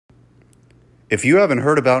If you haven't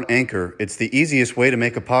heard about Anchor, it's the easiest way to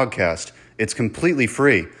make a podcast. It's completely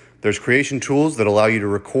free. There's creation tools that allow you to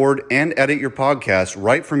record and edit your podcast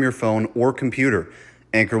right from your phone or computer.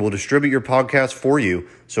 Anchor will distribute your podcast for you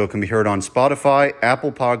so it can be heard on Spotify,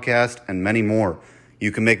 Apple Podcast, and many more.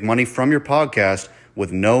 You can make money from your podcast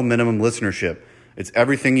with no minimum listenership. It's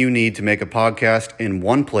everything you need to make a podcast in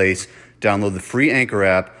one place. Download the free Anchor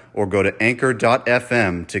app or go to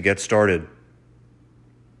anchor.fm to get started.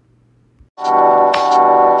 All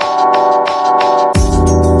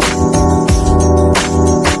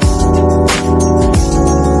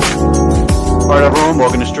right, everyone,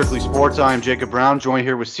 welcome to Strictly Sports. I am Jacob Brown, joined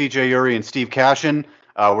here with CJ Uri and Steve Cashin.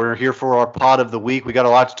 We're here for our pod of the week. We got a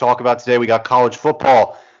lot to talk about today. We got college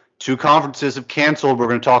football. 2 conferences have canceled. We're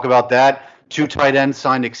going to talk about that. 2 tight ends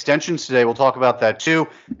signed extensions today. We'll talk about that too.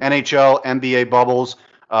 NHL, NBA bubbles.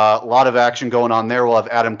 A lot of action going on there. We'll have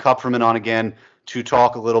Adam Kupferman on again to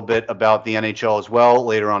talk a little bit about the NHL as well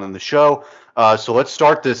later on in the show. So let's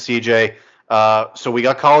start this, CJ. So we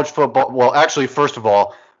got college football. Well, actually, first of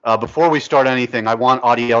all, before we start anything, I want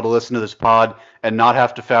Audiel to listen to this pod and not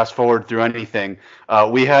have to fast forward through anything.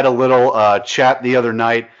 We had a little chat the other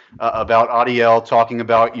night about Audiel talking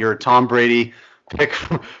about your Tom Brady pick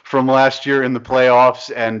from last year in the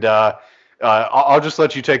playoffs, and I'll just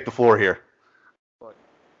let you take the floor here.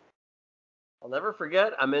 I'll never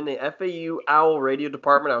forget, I'm in the FAU Owl radio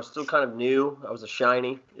department. I was still kind of new. I was a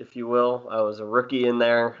shiny, if you will. I was a rookie in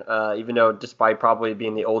there, even though despite probably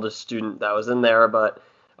being the oldest student that was in there. But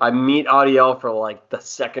I meet Audiel for like the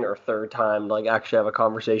second or third time, like actually have a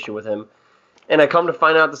conversation with him. And I come to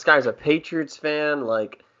find out this guy's a Patriots fan.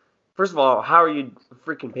 Like, first of all, how are you a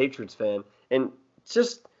freaking Patriots fan? And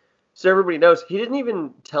just so everybody knows, he didn't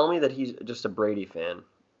even tell me that he's just a Brady fan.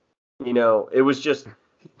 You know, it was just,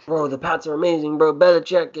 bro, the Pats are amazing, bro.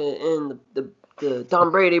 Belichick and the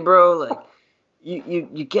Tom Brady, bro. Like,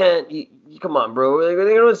 you can't, you come on, bro. They're going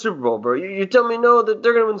to win the Super Bowl, bro. You tell me no that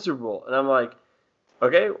they're going to win the Super Bowl. And I'm like,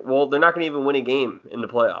 okay, well, they're not going to even win a game in the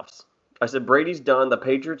playoffs. I said, Brady's done. The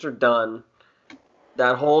Patriots are done.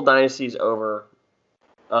 That whole dynasty's over.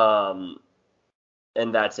 And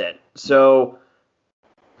that's it. So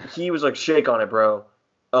he was like, shake on it, bro.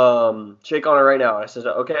 Shake on it right now. I said,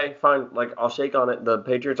 okay, fine. Like, I'll shake on it. The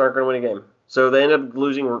Patriots aren't going to win a game. So they ended up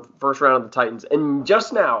losing first round of the Titans. And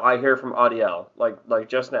just now I hear from Audiel, like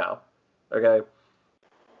just now. Okay.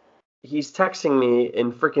 He's texting me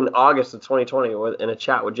in freaking August of 2020 in a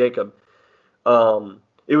chat with Jacob.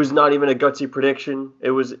 It was not even a gutsy prediction.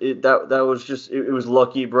 It was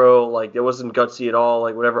lucky, bro. Like, it wasn't gutsy at all.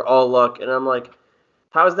 Like, whatever, all luck. And I'm like,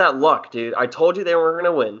 how's that luck, dude? I told you they weren't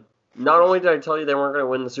going to win. Not only did I tell you they weren't going to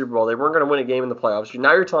win the Super Bowl, they weren't going to win a game in the playoffs.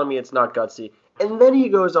 Now you're telling me it's not gutsy. And then he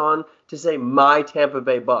goes on to say, my Tampa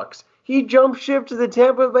Bay Bucks. He jumped ship to the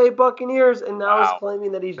Tampa Bay Buccaneers and now is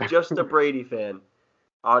claiming that he's just a Brady fan.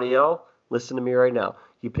 Audiel, listen to me right now.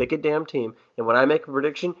 You pick a damn team, and when I make a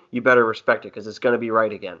prediction, you better respect it because it's going to be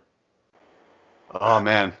right again. Oh,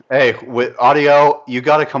 man. Hey, with Audiel, you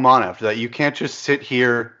got to come on after that. You can't just sit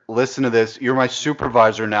here, listen to this. You're my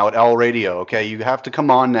supervisor now at Owl Radio, okay? You have to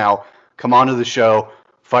come on now. Come on to the show.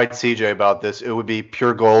 Fight CJ about this. It would be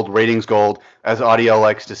pure gold, ratings gold, as Audiel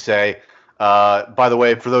likes to say. By the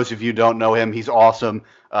way, for those of you who don't know him, he's awesome.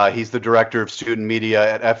 He's the director of student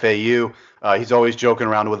media at FAU. He's always joking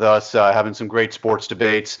around with us, having some great sports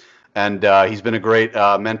debates, and he's been a great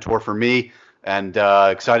mentor for me, and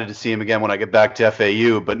excited to see him again when I get back to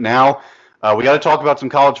FAU. But now we got to talk about some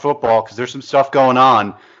college football because there's some stuff going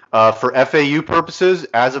on. For FAU purposes,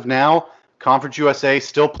 as of now, Conference USA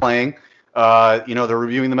still playing. They're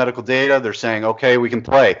reviewing the medical data. They're saying, okay, we can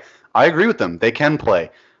play. I agree with them. They can play.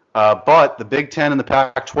 But the Big Ten and the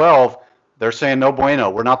Pac-12, they're saying no bueno.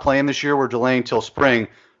 We're not playing this year. We're delaying till spring.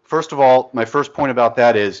 First of all, my first point about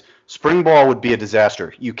that is spring ball would be a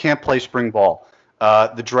disaster. You can't play spring ball.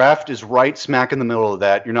 The draft is right smack in the middle of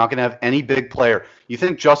that. You're not going to have any big player. You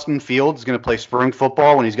think Justin Fields is going to play spring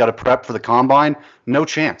football when he's got to prep for the combine? No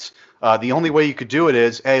chance. The only way you could do it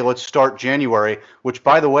is, hey, let's start January, which,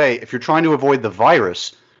 by the way, if you're trying to avoid the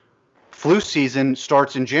virus, flu season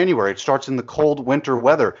starts in January. It starts in the cold winter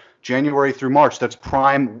weather, January through March. That's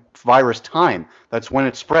prime virus time. That's when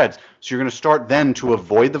it spreads. So you're going to start then to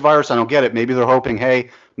avoid the virus. I don't get it. Maybe they're hoping,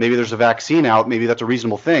 hey, maybe there's a vaccine out. Maybe that's a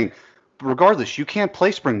reasonable thing. But regardless, you can't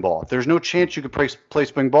play spring ball. There's no chance you could play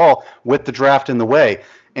spring ball with the draft in the way.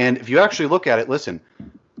 And if you actually look at it, listen,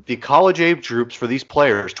 the college age groups for these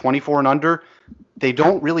players, 24 and under, they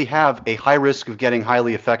don't really have a high risk of getting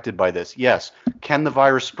highly affected by this. Yes, can the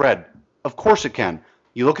virus spread? Of course it can.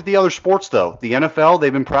 You look at the other sports, though. The NFL,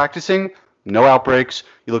 they've been practicing, no outbreaks.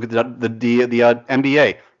 You look at the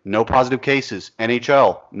NBA, no positive cases.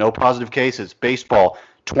 NHL, no positive cases. Baseball,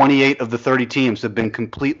 28 of the 30 teams have been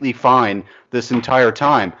completely fine this entire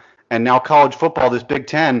time. And now college football, this Big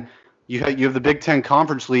Ten, you have the Big Ten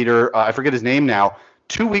conference leader, I forget his name now,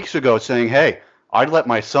 2 weeks ago saying, hey, I'd let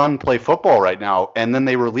my son play football right now. And then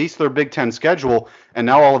they released their Big Ten schedule, and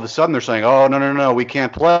now all of a sudden they're saying, oh, no, we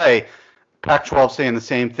can't play. Pac-12 saying the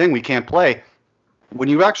same thing, we can't play. When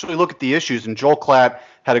you actually look at the issues, and Joel Klatt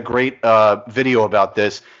had a great video about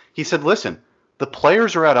this, he said, listen, the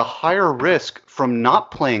players are at a higher risk from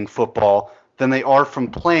not playing football than they are from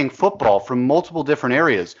playing football from multiple different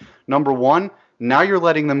areas. Number one, now you're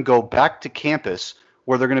letting them go back to campus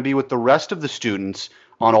where they're going to be with the rest of the students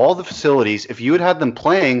on all the facilities. If you had them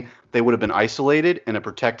playing, they would have been isolated in a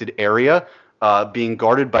protected area, being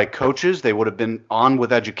guarded by coaches. They would have been on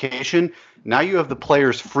with education. Now you have the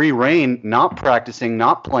players free reign, not practicing,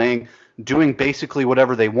 not playing, doing basically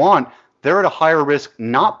whatever they want. They're at a higher risk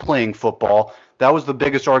not playing football. That was the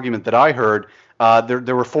biggest argument that I heard.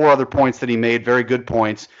 There were 4 other points that he made, very good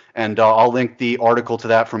points, and I'll link the article to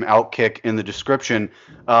that from Outkick in the description.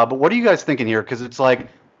 But what are you guys thinking here? Because it's like,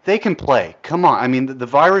 they can play. Come on. I mean, the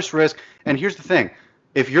virus risk, and here's the thing.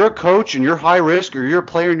 If you're a coach and you're high risk, or you're a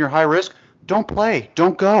player and you're high risk, don't play.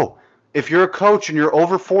 Don't go. If you're a coach and you're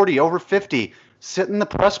over 40, over 50, sit in the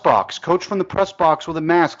press box. Coach from the press box with a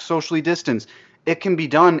mask, socially distanced. It can be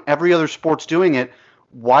done. Every other sport's doing it.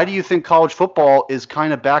 Why do you think college football is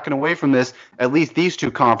kind of backing away from this, at least these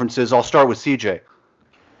 2 conferences? I'll start with CJ.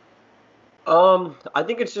 I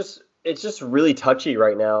think it's just really touchy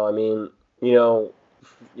right now. I mean,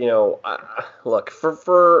 look,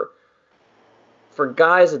 for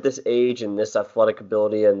guys at this age and this athletic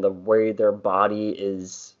ability and the way their body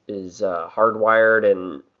is hardwired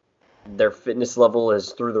and their fitness level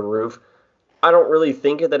is through the roof, I don't really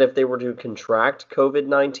think that if they were to contract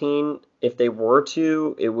COVID-19, if they were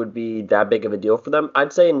to, it would be that big of a deal for them.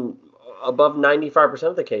 I'd say above 95%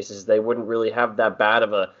 of the cases, they wouldn't really have that bad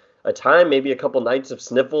of a time, maybe a couple nights of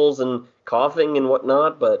sniffles and coughing and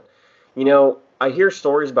whatnot. But, I hear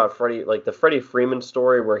stories about Freddie, like the Freddie Freeman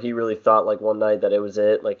story where he really thought like one night that it was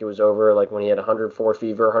it, like it was over, like when he had 104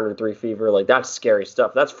 fever, 103 fever, like that's scary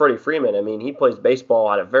stuff. That's Freddie Freeman. I mean, he plays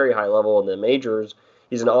baseball at a very high level in the majors.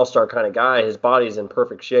 He's an all-star kind of guy. His body's in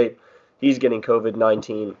perfect shape. He's getting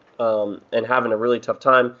COVID-19 and having a really tough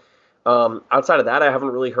time. Outside of that, I haven't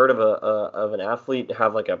really heard of an athlete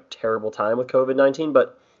have like a terrible time with COVID-19.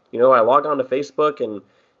 But I log on to Facebook and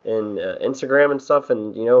Instagram and stuff,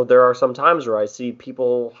 and there are some times where I see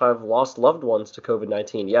people have lost loved ones to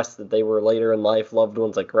COVID-19. Yes, that they were later in life, loved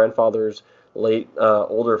ones like grandfathers,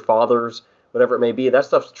 older fathers, whatever it may be. That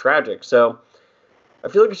stuff's tragic. So I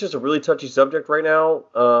feel like it's just a really touchy subject right now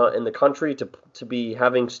in the country to be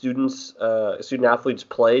having student athletes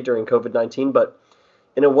play during COVID-19. But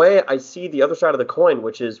in a way, I see the other side of the coin,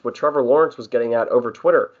 which is what Trevor Lawrence was getting at over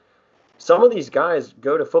Twitter. Some of these guys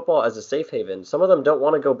go to football as a safe haven. Some of them don't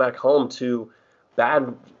want to go back home to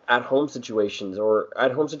bad at-home situations or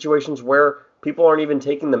at-home situations where people aren't even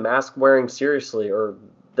taking the mask wearing seriously, or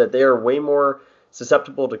that they are way more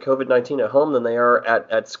susceptible to COVID-19 at home than they are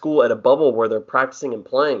at school at a bubble where they're practicing and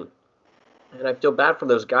playing. And I feel bad for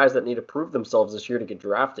those guys that need to prove themselves this year to get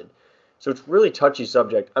drafted. So it's really touchy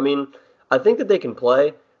subject. I mean, I think that they can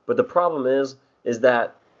play, but the problem is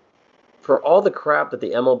that for all the crap that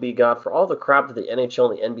the MLB got, for all the crap that the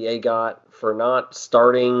NHL and the NBA got for not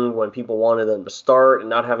starting when people wanted them to start and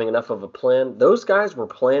not having enough of a plan, those guys were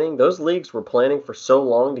planning, those leagues were planning for so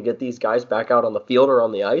long to get these guys back out on the field or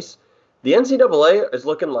on the ice. The NCAA is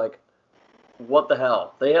looking like, what the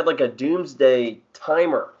hell? They had like a doomsday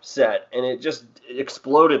timer set, and it just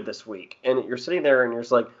exploded this week. And you're sitting there, and you're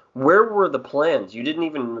just like, where were the plans? You didn't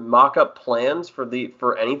even mock up plans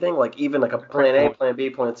for anything, like even like a plan A, plan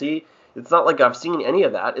B, plan C. It's not like I've seen any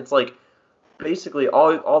of that. It's like basically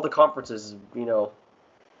all the conferences,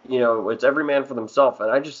 it's every man for themselves.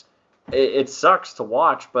 And it sucks to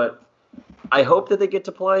watch, but I hope that they get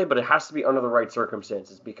to play, but it has to be under the right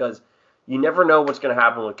circumstances, because you never know what's going to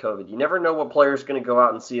happen with COVID. You never know what player's going to go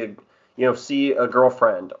out and see a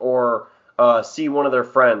girlfriend or see one of their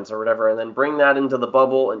friends or whatever, and then bring that into the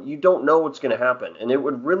bubble, and you don't know what's going to happen. And it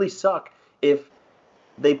would really suck if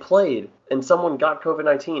they played and someone got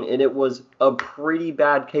COVID-19 and it was a pretty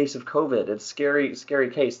bad case of COVID. It's scary, scary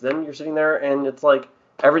case. Then you're sitting there and it's like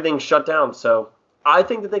everything's shut down. So I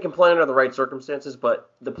think that they can play under the right circumstances,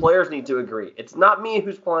 but the players need to agree. It's not me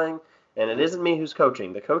who's playing, and it isn't me who's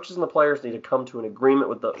coaching. The coaches and the players need to come to an agreement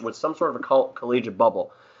with some sort of a collegiate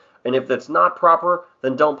bubble. And if that's not proper,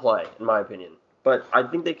 then don't play, in my opinion. But I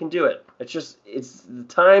think they can do it. The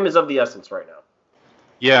time is of the essence right now.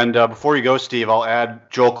 Yeah, and before you go, Steve, I'll add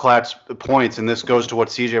Joel Klatt's points, and this goes to what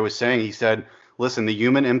CJ was saying. He said, listen, the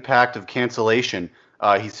human impact of cancellation.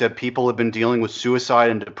 He said people have been dealing with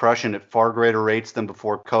suicide and depression at far greater rates than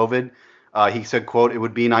before COVID. He said, quote, it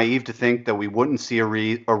would be naive to think that we wouldn't see a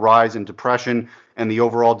rise in depression and the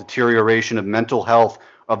overall deterioration of mental health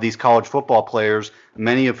of these college football players,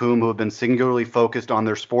 many of whom have been singularly focused on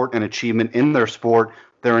their sport and achievement in their sport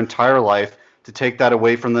their entire life. To take that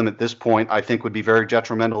away from them at this point, I think would be very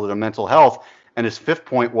detrimental to their mental health. And his fifth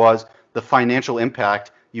point was the financial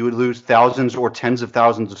impact. You would lose thousands or tens of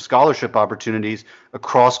thousands of scholarship opportunities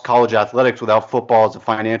across college athletics without football as a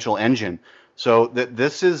financial engine. So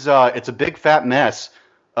this is it's a big fat mess.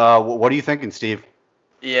 What are you thinking, Steve?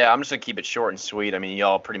 Yeah, I'm just gonna keep it short and sweet. I mean,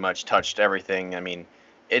 y'all pretty much touched everything. I mean,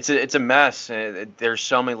 it's a mess. There's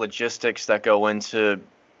so many logistics that go into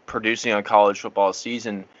producing a college football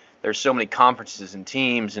season. There's so many conferences and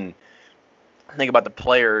teams, and think about the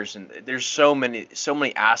players, and there's so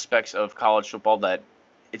many aspects of college football that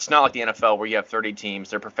it's not like the NFL where you have 30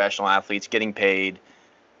 teams, they're professional athletes getting paid,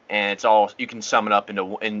 and it's all, you can sum it up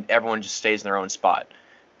into, and everyone just stays in their own spot.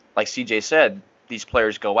 Like CJ said, these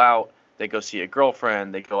players go out, they go see a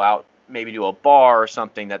girlfriend, they go out maybe to a bar or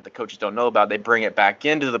something that the coaches don't know about, they bring it back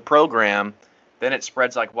into the program, then it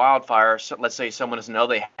spreads like wildfire. So let's say someone doesn't know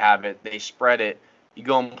they have it, they spread it, you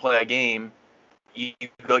go and play a game, you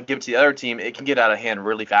go give it to the other team, it can get out of hand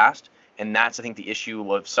really fast. And that's, I think, the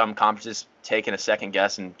issue of some conferences taking a second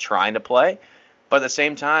guess and trying to play. But at the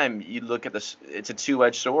same time, you look at this, it's a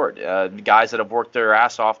two-edged sword. Guys that have worked their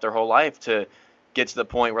ass off their whole life to get to the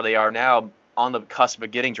point where they are now on the cusp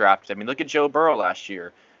of getting drafted. I mean, look at Joe Burrow last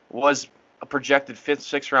year. Was a projected 5th,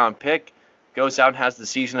 6th round pick, goes out and has the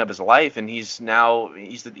season of his life, and he's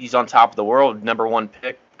on top of the world, #1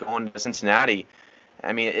 pick going to Cincinnati.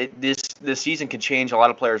 I mean, this season can change a lot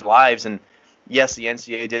of players' lives, and yes, the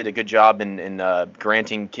NCAA did a good job in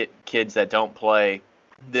granting kids that don't play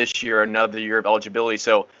this year another year of eligibility.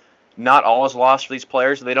 So not all is lost for these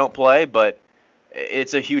players if they don't play, but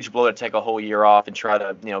it's a huge blow to take a whole year off and try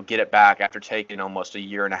to get it back after taking almost a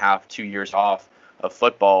year and a half, 2 years off of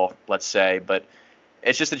football, let's say. But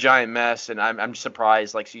it's just a giant mess, and I'm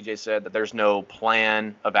surprised, like CJ said, that there's no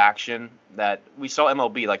plan of action. That we saw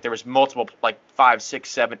MLB, like there was multiple, like 5, 6,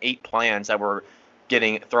 7, 8 plans that were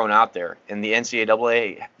getting thrown out there, and the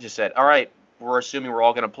NCAA just said, all right, we're assuming we're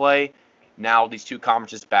all going to play. Now these 2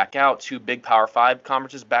 conferences back out, 2 big Power 5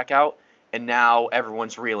 conferences back out, and now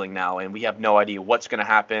everyone's reeling now, and we have no idea what's going to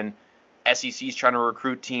happen. SEC's trying to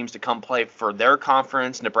recruit teams to come play for their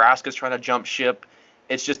conference. Nebraska's trying to jump ship.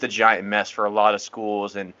 It's just a giant mess for a lot of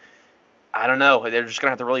schools, and I don't know. They're just going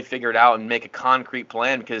to have to really figure it out and make a concrete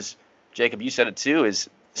plan because, Jacob, you said it too, is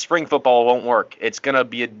spring football won't work. It's going to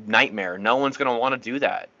be a nightmare. No one's going to want to do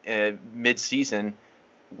that mid-season,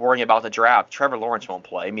 worrying about the draft. Trevor Lawrence won't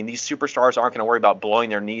play. I mean, these superstars aren't going to worry about blowing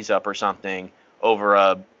their knees up or something over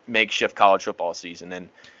a makeshift college football season, and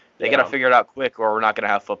they got to figure it out quick or we're not going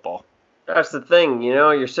to have football. That's the thing,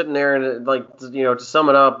 you're sitting there and to sum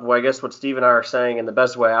it up, I guess what Steve and I are saying in the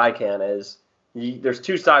best way I can is there's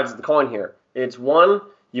 2 sides of the coin here. It's one,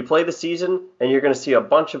 you play the season and you're going to see a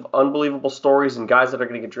bunch of unbelievable stories and guys that are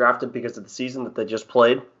going to get drafted because of the season that they just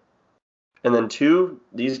played. And then 2,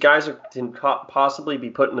 these guys can possibly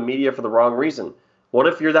be put in the media for the wrong reason. What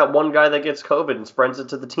if you're that one guy that gets COVID and spreads it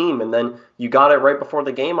to the team, and then you got it right before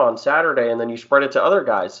the game on Saturday, and then you spread it to other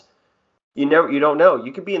guys? You don't know.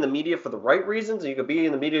 You could be in the media for the right reasons, and you could be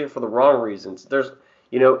in the media for the wrong reasons. There's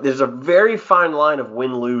a very fine line of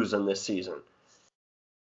win-lose in this season.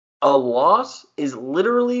 A loss is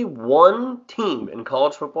literally one team in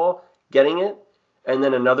college football getting it, and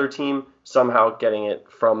then another team somehow getting it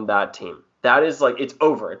from that team. That is it's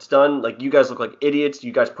over. It's done. You guys look like idiots.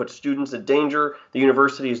 You guys put students in danger. The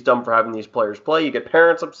university is dumb for having these players play. You get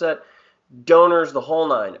parents upset, donors, the whole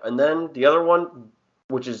nine. And then the other one,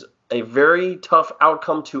 which is a very tough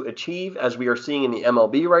outcome to achieve, as we are seeing in the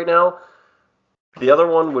MLB right now. The other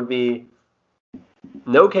one would be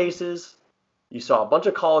no cases. You saw a bunch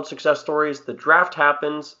of college success stories. The draft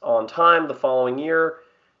happens on time the following year,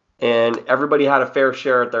 and everybody had a fair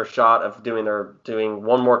share at their shot of doing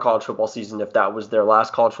one more college football season if that was their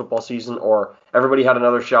last college football season, or everybody had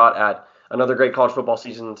another shot at another great college football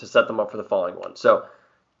season to set them up for the following one. So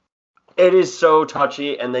it is so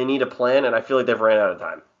touchy, and they need a plan, and I feel like they've ran out of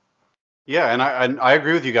time. Yeah, and I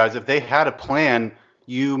agree with you guys. If they had a plan,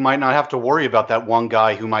 you might not have to worry about that one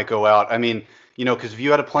guy who might go out. I mean, because if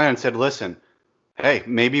you had a plan and said, listen, hey,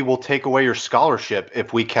 maybe we'll take away your scholarship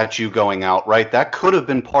if we catch you going out, right? That could have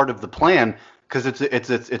been part of the plan because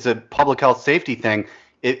it's a public health safety thing.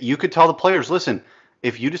 You could tell the players, listen,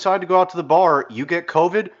 if you decide to go out to the bar, you get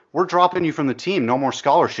COVID, we're dropping you from the team. No more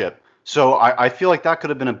scholarship. So I feel like that could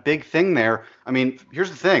have been a big thing there. I mean, here's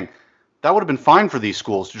the thing. That would have been fine for these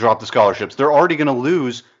schools to drop the scholarships. They're already going to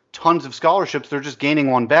lose tons of scholarships. They're just gaining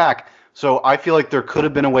one back. So I feel like there could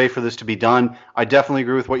have been a way for this to be done. I definitely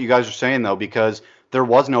agree with what you guys are saying, though, because there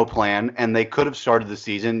was no plan, and they could have started the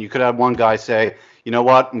season. You could have one guy say, you know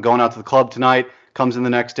what, I'm going out to the club tonight, comes in the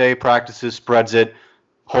next day, practices, spreads it,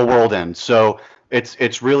 whole world ends. So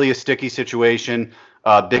it's really a sticky situation.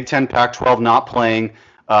 Big Ten, Pac-12 not playing.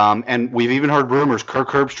 And we've even heard rumors. Kirk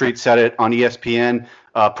Herbstreit said it on ESPN,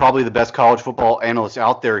 probably the best college football analyst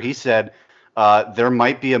out there. He said there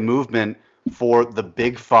might be a movement for the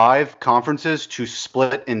Big Five conferences to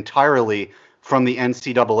split entirely from the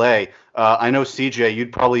NCAA. I know, CJ,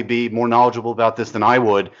 you'd probably be more knowledgeable about this than I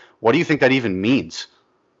would. What do you think that even means?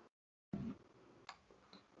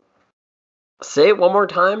 Say it one more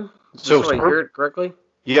time, So I hear it correctly.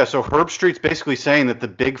 Yeah, so Herbstreit's basically saying that the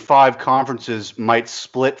Big Five conferences might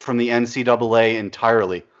split from the NCAA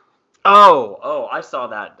entirely. Oh, I saw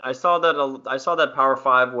that. I saw that Power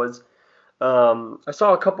Five was. I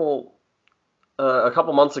saw a couple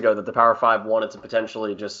months ago that the Power Five wanted to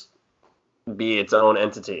potentially just be its own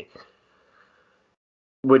entity,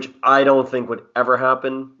 which I don't think would ever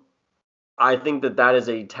happen. I think that is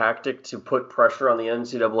a tactic to put pressure on the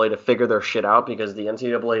NCAA to figure their shit out, because the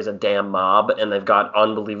NCAA is a damn mob and they've got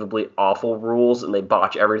unbelievably awful rules and they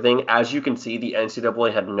botch everything. As you can see, the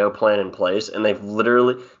NCAA had no plan in place, and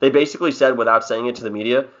they basically said, without saying it to the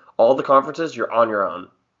media, all the conferences, you're on your own.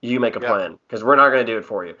 You make a plan, because we're not going to do it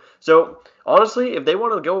for you. So honestly, if they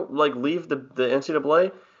want to go leave the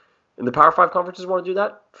NCAA and the Power 5 conferences want to do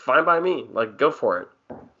that, fine by me. Go for it.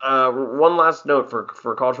 One last note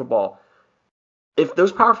for college football. If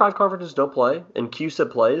those Power 5 conferences don't play and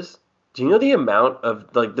CUSA plays, do you know the amount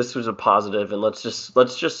of this was a positive, and let's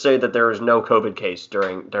just say that there is no COVID case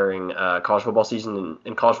during college football season,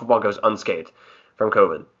 and college football goes unscathed from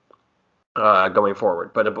COVID going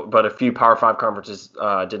forward. But a few Power 5 conferences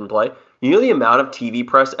didn't play. You know the amount of TV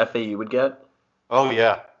press FAU would get? Oh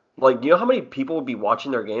yeah. You know how many people would be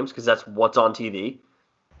watching their games because that's what's on TV?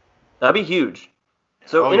 That'd be huge.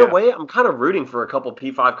 So, a way, I'm kind of rooting for a couple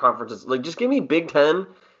P5 conferences. Just give me Big Ten,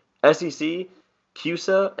 SEC,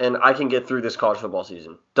 CUSA, and I can get through this college football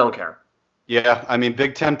season. Don't care. Yeah, I mean,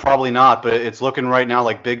 Big Ten probably not, but it's looking right now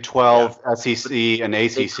like Big 12, SEC, and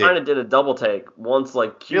ACC. They kind of did a double take. Once,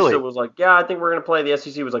 CUSA was like, yeah, I think we're going to play. The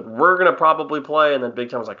SEC was like, we're going to probably play. And then Big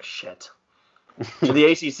Ten was like, shit. So the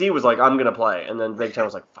ACC was like, I'm going to play. And then Big Ten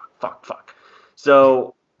was like, fuck.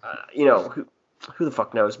 So, who the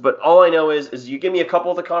fuck knows? But all I know is you give me a couple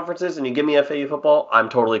of the conferences and you give me FAU football, I'm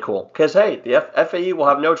totally cool. Because, hey, the FAU will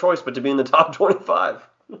have no choice but to be in the top 25.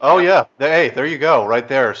 Oh, yeah. Hey, there you go, right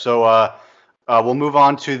there. So we'll move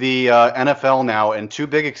on to the NFL now. And two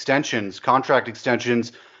big contract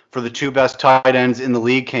extensions for the two best tight ends in the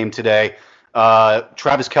league came today.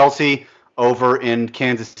 Travis Kelce over in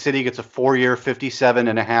Kansas City gets a 4-year,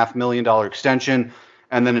 $57.5 million extension.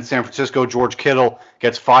 And then in San Francisco, George Kittle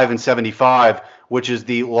gets $5 and $75, which is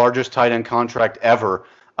the largest tight end contract ever.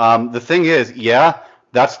 The thing is,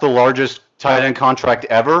 that's the largest tight end contract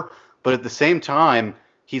ever. But at the same time,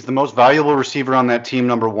 he's the most valuable receiver on that team,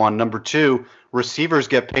 number one. Number two, receivers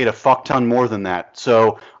get paid a fuck ton more than that.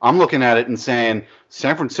 So I'm looking at it and saying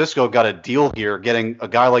San Francisco got a deal here, getting a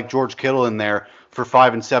guy like George Kittle in there for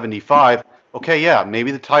 $5 and $75. Okay, yeah,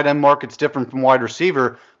 maybe the tight end market's different from wide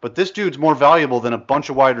receiver, but this dude's more valuable than a bunch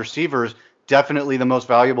of wide receivers. Definitely the most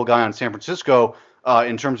valuable guy on San Francisco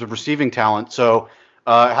in terms of receiving talent. So,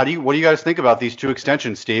 what do you guys think about these two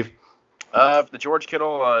extensions, Steve? The George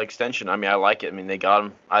Kittle extension, I like it. They got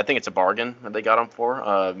him. I think it's a bargain that they got him for.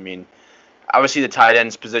 Obviously the tight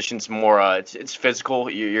end's position's more. It's physical.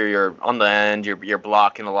 You're on the end. You're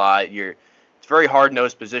blocking a lot. It's a very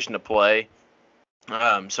hard-nosed position to play.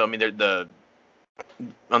 On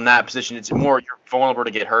that position, it's more you're vulnerable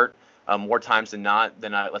to get hurt more times than not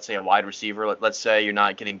than let's say a wide receiver. Let's say you're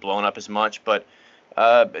not getting blown up as much, but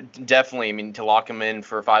definitely, to lock him in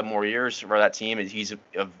for 5 more years for that team, he's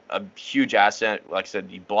a huge asset. Like I said,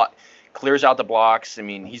 he clears out the blocks.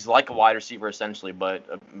 He's like a wide receiver essentially, but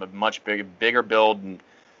a much bigger build and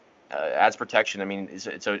adds protection.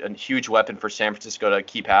 It's a huge weapon for San Francisco to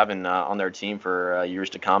keep having on their team for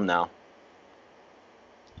years to come now.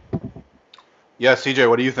 Yeah, CJ,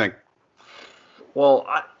 what do you think? Well,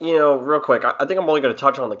 real quick, I think I'm only going to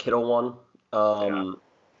touch on the Kittle one.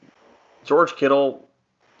 George Kittle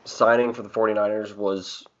signing for the 49ers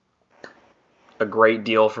was a great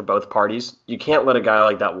deal for both parties. You can't let a guy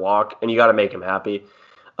like that walk, and you got to make him happy.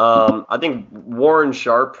 I think Warren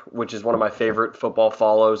Sharp, which is one of my favorite football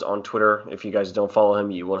follows on Twitter. If you guys don't follow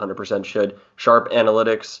him, you 100% should. Sharp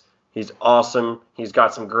Analytics. He's awesome. He's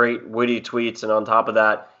got some great witty tweets, and on top of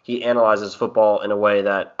that, he analyzes football in a way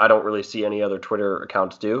that I don't really see any other Twitter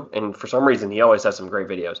accounts do. And for some reason, he always has some great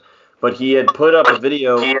videos. But he had put up a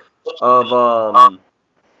video of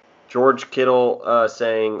George Kittle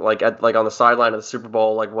saying, like on the sideline of the Super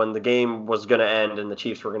Bowl, like when the game was going to end and the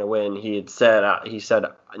Chiefs were going to win, he said,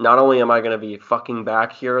 not only am I going to be fucking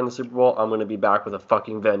back here in the Super Bowl, I'm going to be back with a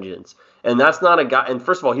fucking vengeance. And that's not a guy. And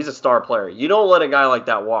first of all, he's a star player. You don't let a guy like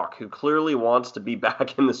that walk, who clearly wants to be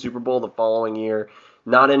back in the Super Bowl the following year,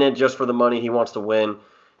 not in it just for the money. He wants to win.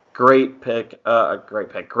 Great pick.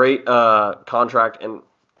 Great contract. And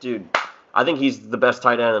dude, I think he's the best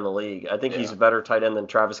tight end in the league. I think he's a better tight end than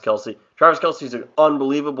Travis Kelce. Travis Kelce's an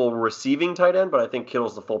unbelievable receiving tight end, but I think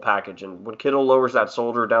Kittle's the full package. And when Kittle lowers that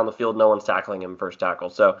shoulder down the field, no one's tackling him first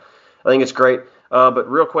tackle. So I think it's great. But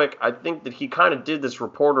real quick, I think that he kind of did this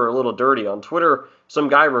reporter a little dirty. On Twitter, some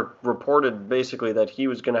guy reported basically that he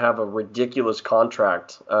was going to have a ridiculous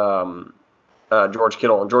contract, George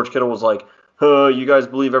Kittle. And George Kittle was like, you guys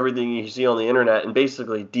believe everything you see on the internet, and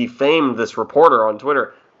basically defamed this reporter on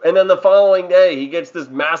Twitter. And then the following day, he gets this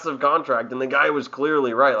massive contract, and the guy was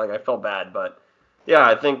clearly right. Like, I felt bad, but yeah,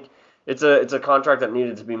 I think it's a contract that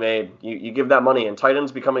needed to be made. You give that money, and tight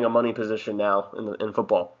end's becoming a money position now in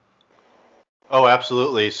football. Oh,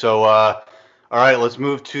 absolutely. So, all right, let's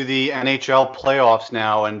move to the NHL playoffs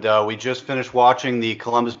now. And we just finished watching the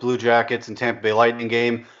Columbus Blue Jackets and Tampa Bay Lightning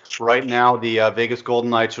game. Right now, the Vegas Golden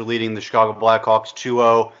Knights are leading the Chicago Blackhawks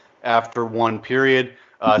 2-0 after one period.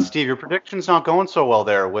 Steve, your prediction's not going so well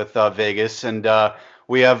there with Vegas. And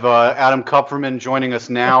we have Adam Kupferman joining us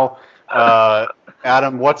now.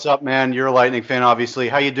 Adam, what's up, man? You're a Lightning fan, obviously.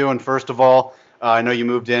 How you doing, first of all? I know you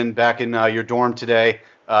moved in back in your dorm today.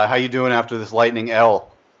 How you doing after this Lightning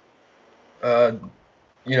L? Thankfully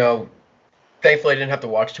I didn't have to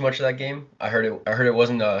watch too much of that game. I heard it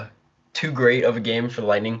wasn't too great of a game for the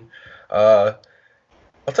Lightning.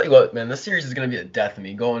 I'll tell you what, man, this series is going to be a death of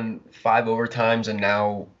me. Going 5 overtimes and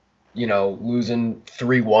now, losing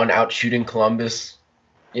 3-1, out shooting Columbus.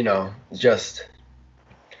 It's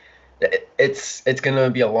going to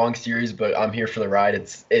be a long series, but I'm here for the ride.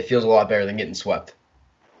 It feels a lot better than getting swept.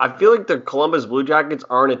 I feel like the Columbus Blue Jackets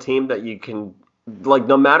aren't a team that you can, like,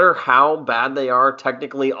 no matter how bad they are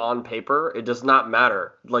technically on paper, it does not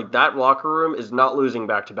matter. Like, that locker room is not losing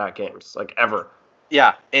back-to-back games, like, ever.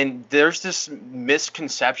 Yeah, and there's this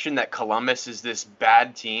misconception that Columbus is this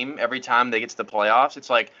bad team every time they get to the playoffs. It's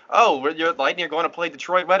like, oh, your Lightning are going to play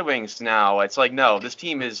Detroit Red Wings now. It's like, no, this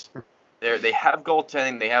team is – they have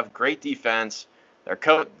goaltending. They have great defense.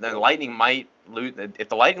 The Lightning might lose – if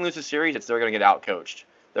the Lightning lose the series, they're going to get out-coached.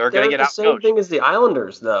 They're going to get outcoached. Same thing as the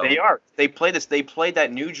Islanders, though. They are. They play this. They played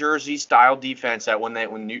that New Jersey style defense that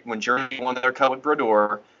when Jersey won their cup with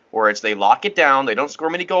Brodeur, where it's they lock it down. They don't score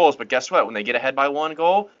many goals, but guess what? When they get ahead by 1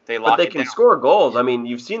 goal, they lock it down. But they can score goals. I mean,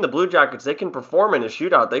 you've seen the Blue Jackets. They can perform in a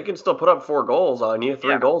shootout. They can still put up 4 goals on you,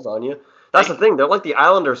 3 goals on you. That's the thing. They're like the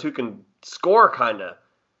Islanders who can score, kind of.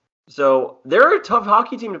 So they're a tough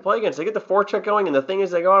hockey team to play against. They get the forecheck going, and the thing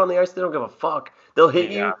is, they go out on the ice. They don't give a fuck. They'll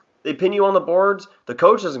hit you. They pin you on the boards. The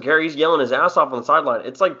coach doesn't care. He's yelling his ass off on the sideline.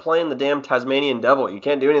 It's like playing the damn Tasmanian devil. You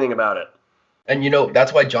can't do anything about it. And,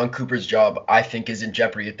 that's why John Cooper's job, I think, is in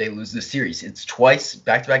jeopardy if they lose this series. It's twice,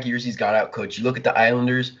 back-to-back years he's got out coached. You look at the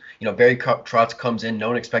Islanders, Barry Trotz comes in. No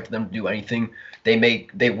one expected them to do anything.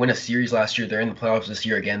 They win a series last year. They're in the playoffs this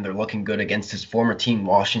year again. They're looking good against his former team,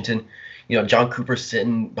 Washington. John Cooper's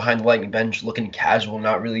sitting behind the Lightning bench looking casual,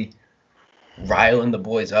 not really riling the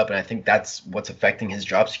boys up, and I think that's what's affecting his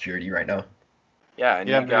job security right now. Yeah, and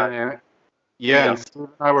and Steve and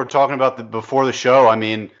I were talking about before the show. I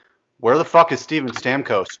mean, where the fuck is Steven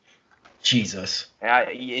Stamkos? Jesus.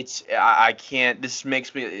 I can't. This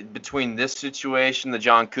makes me, between this situation, the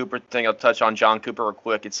John Cooper thing. I'll touch on John Cooper real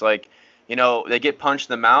quick. It's like, they get punched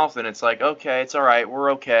in the mouth, and it's like, okay, it's all right,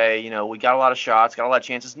 we're okay. We got a lot of shots, got a lot of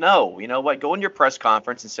chances. No, you know what? Go in your press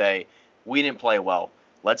conference and say, we didn't play well.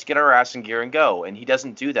 Let's get our ass in gear and go. And he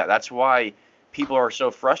doesn't do that. That's why people are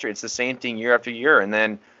so frustrated. It's the same thing year after year. And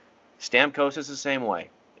then Stamkos is the same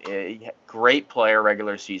way. Great player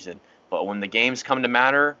regular season. But when the games come to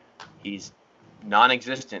matter, he's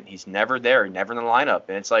non-existent. He's never there, never in the lineup.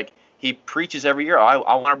 And it's like he preaches every year, I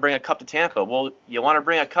want to bring a cup to Tampa. Well, you want to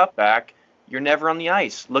bring a cup back, you're never on the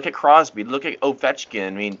ice. Look at Crosby. Look at Ovechkin.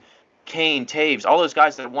 I mean, Kane, Taves, all those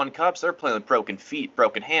guys that won cups, they're playing with broken feet,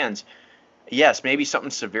 broken hands. Yes, maybe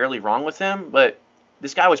something severely wrong with him, but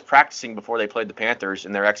this guy was practicing before they played the Panthers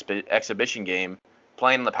in their exhibition game,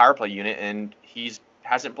 playing in the power play unit, and he's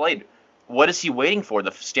hasn't played. What is he waiting for?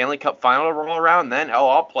 The Stanley Cup final to roll around, and then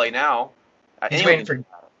I'll play now. He's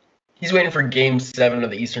waiting for Game 7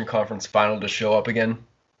 of the Eastern Conference Final to show up again.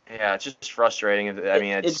 Yeah, it's just frustrating. I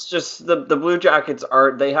mean, it's just the Blue Jackets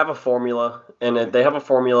they have a formula, and they have a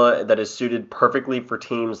formula that is suited perfectly for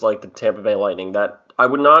teams like the Tampa Bay Lightning. That I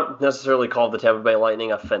would not necessarily call the Tampa Bay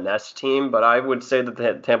Lightning a finesse team, but I would say that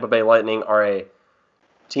the Tampa Bay Lightning are a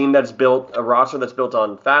team a roster that's built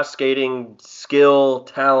on fast skating, skill,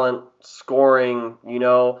 talent, scoring,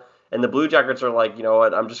 and the Blue Jackets are like, you know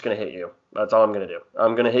what, I'm just going to hit you. That's all I'm going to do.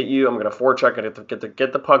 I'm going to hit you. I'm going to forecheck it,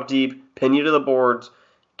 get the puck deep, pin you to the boards,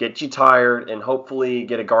 get you tired, and hopefully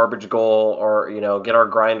get a garbage goal or, get our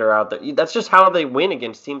grinder out there. That's just how they win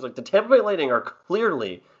against teams like the Tampa Bay Lightning are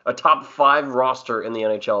clearly a top 5 roster in the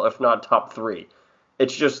NHL, if not top 3.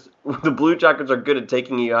 It's just the Blue Jackets are good at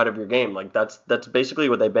taking you out of your game. Like that's basically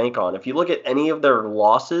what they bank on. If you look at any of their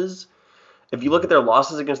losses,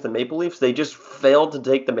 against the Maple Leafs, they just failed to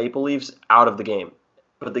take the Maple Leafs out of the game.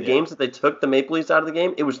 But the games that they took the Maple Leafs out of the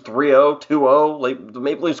game, it was 3-0, 2-0. Like the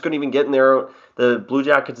Maple Leafs couldn't even get in the Blue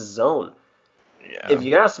Jackets' zone. Yeah. If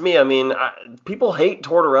you ask me, I mean, people hate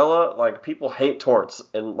Tortorella. Like people hate Torts,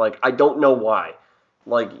 and like I don't know why.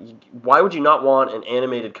 Like, why would you not want an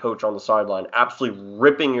animated coach on the sideline absolutely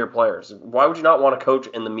ripping your players? Why would you not want a coach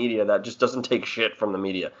in the media that just doesn't take shit from the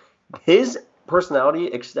media? His personality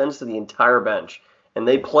extends to the entire bench, and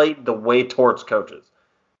they play the way Torts coaches,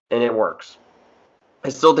 and it works. I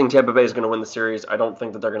still think Tampa Bay is going to win the series. I don't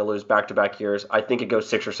think that they're going to lose back-to-back years. I think it goes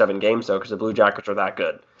 6 or 7 games, though, because the Blue Jackets are that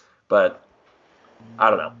good. But I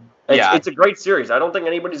don't know. It's a great series. I don't think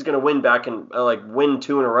anybody's going to win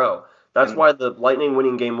 2 in a row. That's why the Lightning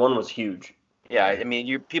winning Game 1 was huge. Yeah, I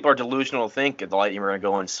mean, people are delusional to think the Lightning were going to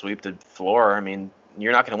go and sweep the floor. I mean,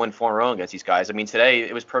 you're not going to win 4 in a row against these guys. I mean, today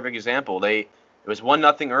it was a perfect example. It was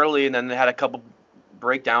 1-0 early, and then they had a couple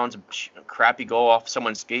breakdowns, a crappy goal off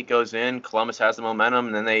someone's skate goes in. Columbus has the momentum,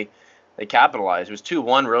 and then they capitalized. It was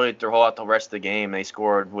 2-1 really throughout the rest of the game. They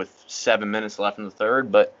scored with 7 minutes left in the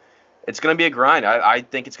third, but it's going to be a grind. I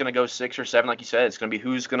think it's going to go 6 or 7, like you said. It's going to be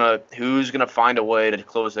who's going to find a way to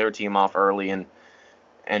close their team off early and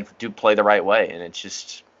do play the right way. And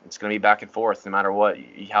it's going to be back and forth no matter what,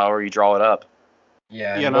 however you draw it up.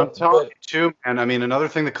 Yeah, and I'm telling you too, and I mean another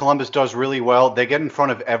thing that Columbus does really well, they get in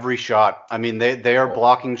front of every shot. I mean they are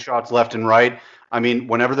blocking shots left and right. I mean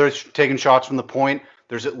whenever they're taking shots from the point,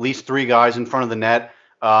 there's at least 3 guys in front of the net.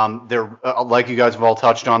 They're like you guys have all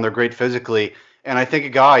touched on, they're great physically. And I think a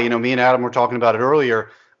guy, me and Adam were talking about it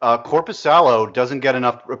earlier, Korpisalo doesn't get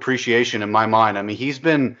enough appreciation in my mind. I mean, he's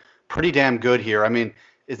been pretty damn good here. I mean,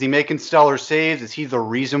 is he making stellar saves? Is he the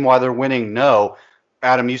reason why they're winning? No.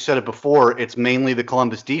 Adam, you said it before, it's mainly the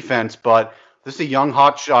Columbus defense, but this is a young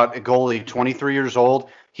hotshot goalie, 23 years old.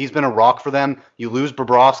 He's been a rock for them. You lose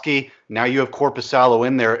Bobrovsky, now you have Korpisalo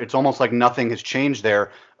in there. It's almost like nothing has changed there.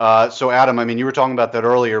 So, Adam, I mean, you were talking about that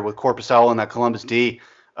earlier with Korpisalo and that Columbus D.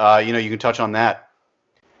 You can touch on that.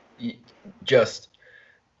 Just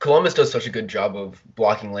Columbus does such a good job of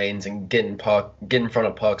blocking lanes and getting in front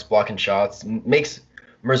of pucks, blocking shots. Makes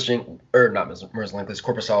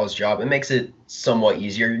Korpisalo's job. It makes it somewhat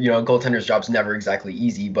easier. A goaltender's job's never exactly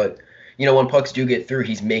easy, but when pucks do get through,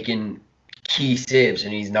 he's making key saves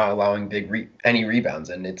and he's not allowing any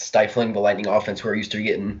rebounds, and it's stifling the Lightning offense who are used to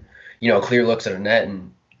getting clear looks at a net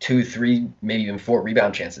and 2, 3, maybe even 4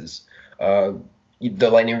 rebound chances. The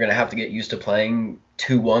Lightning are going to have to get used to playing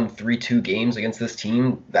 2-1, 3-2 games against this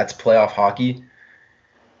team. That's playoff hockey.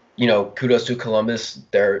 Kudos to Columbus.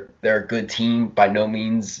 They're a good team. By no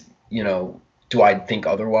means, do I think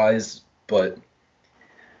otherwise. But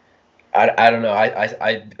I don't know.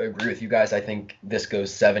 I agree with you guys. I think this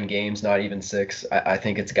goes 7 games, not even 6. I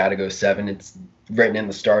think it's got to go 7. It's written in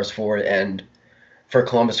the stars for it. And for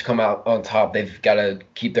Columbus to come out on top, they've got to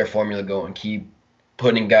keep their formula going, keep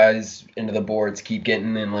putting guys into the boards, keep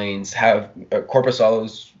getting in lanes, have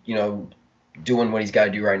Korpisalo's, doing what he's got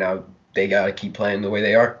to do right now. They got to keep playing the way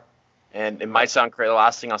they are. And it might sound crazy, the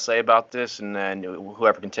last thing I'll say about this, and then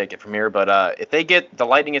whoever can take it from here, but if they get the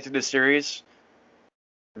Lightning into this series,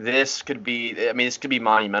 this could be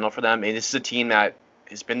monumental for them. I mean, this is a team that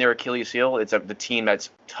has been their Achilles heel. It's the team that's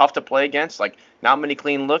tough to play against, like not many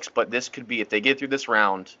clean looks, but this could be, if they get through this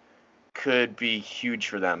round, could be huge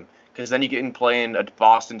for them. Because then you get in playing a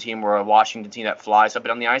Boston team or a Washington team that flies up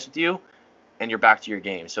and on the ice with you, and you're back to your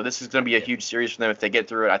game. So this is going to be a huge series for them. If they get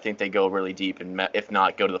through it, I think they go really deep, and if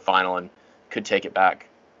not, go to the final and could take it back.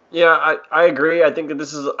 Yeah, I agree. I think that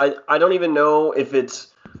this is I don't even know if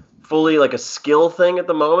it's fully like a skill thing at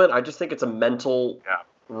the moment. I just think it's a mental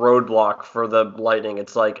roadblock for the Lightning.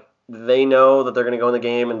 It's like they know that they're going to go in the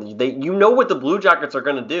game, and you know what the Blue Jackets are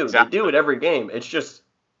going to do. Exactly. They do it every game. It's just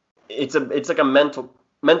it's like a mental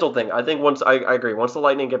thing. I think I agree. Once the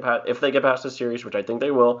Lightning if they get past the series, which I think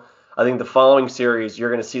they will, I think the following series you're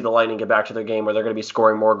going to see the Lightning get back to their game where they're going to be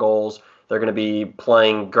scoring more goals. They're going to be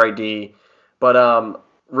playing great D. But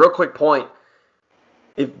real quick point,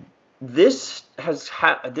 if this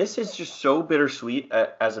is just so bittersweet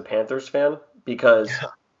as a Panthers fan, because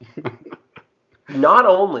not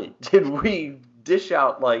only did we dish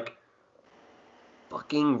out like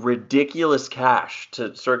fucking ridiculous cash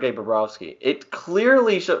to Sergei Bobrovsky, it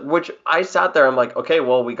clearly which I sat there, I'm like, okay,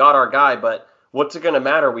 well, we got our guy, but what's it going to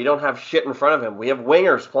matter? We don't have shit in front of him. We have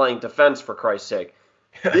wingers playing defense, for Christ's sake.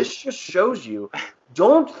 This just shows you,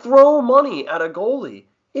 don't throw money at a goalie.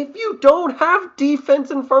 If you don't have defense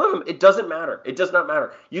in front of him, it doesn't matter. It does not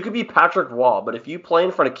matter. You could be Patrick Waugh, but if you play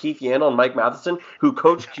in front of Keith Yandel and Mike Matheson, who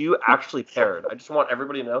Coach Q actually paired, I just want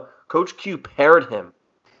everybody to know, Coach Q paired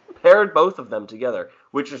both of them together,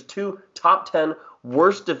 which is 2 top 10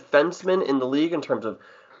 worst defensemen in the league in terms of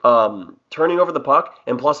turning over the puck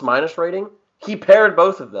and plus-minus rating. He paired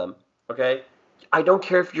both of them, okay? I don't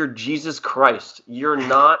care if you're Jesus Christ. You're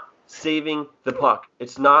not saving the puck.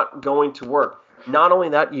 It's not going to work. Not only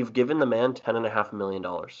that, you've given the man $10.5 million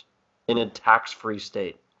in a tax-free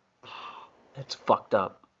state. That's fucked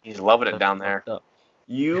up. He's loving it down there.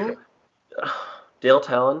 You, Dale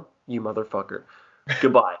Talon, you motherfucker.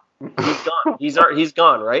 Goodbye. He's gone. He's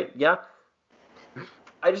gone, right? Yeah.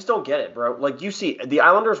 I just don't get it, bro. Like, you see, the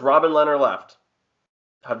Islanders, Robin Lehner left.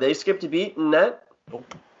 Have they skipped a beat in net?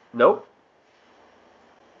 Nope.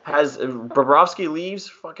 Has Bobrovsky leaves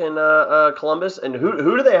fucking Columbus, and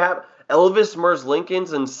who do they have? Elvis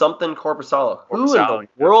Merzlikins and something Korpisalo. Who in the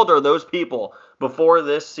world are those people before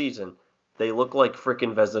this season? They look like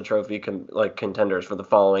freaking Vezina Trophy contenders for the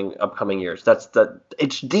following upcoming years.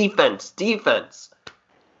 It's defense.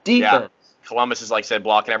 Yeah. Columbus is, like I said,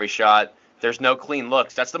 blocking every shot. There's no clean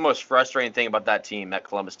looks. That's the most frustrating thing about that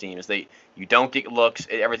Columbus team, is you don't get looks.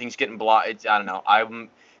 Everything's getting blocked. I don't know.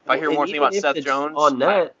 If I hear more thing about Seth Jones, on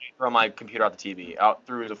net, I throw my computer out the TV, out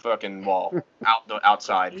through the fucking wall,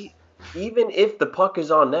 outside. Even if the puck is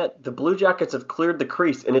on net, the Blue Jackets have cleared the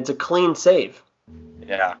crease, and it's a clean save.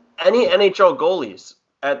 Yeah. Any NHL goalies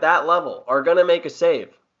at that level are going to make a save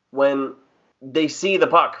when they see the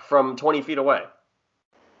puck from 20 feet away.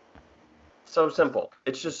 So simple.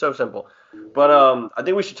 It's just so simple. But I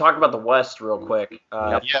think we should talk about the West real quick.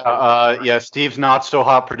 Steve's not so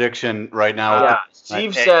hot prediction right now.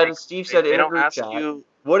 Steve said in a group chat.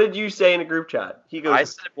 What did you say in a group chat? He goes, I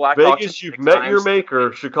said Vegas, you've met your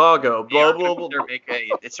maker. Chicago, blah, blah, blah.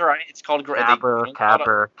 It's all right. It's called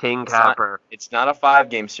King Capper. It's not a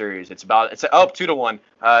 5-game series. It's 2-1.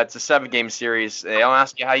 It's a 7-game series. They don't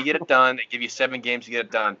ask you how you get it done. They give you 7 games to get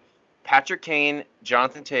it done. Patrick Kane,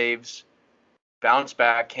 Jonathan Taves, bounce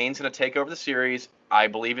back. Kane's going to take over the series. I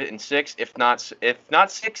believe it in 6. If not 6,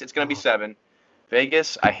 it's going to be 7.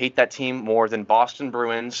 Vegas, I hate that team more than Boston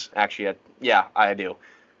Bruins. Actually, yeah, I do.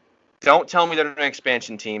 Don't tell me they're an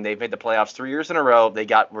expansion team. They've made the playoffs 3 years in a row.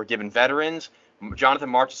 Were given veterans, Jonathan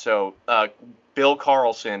Marchessault, Bill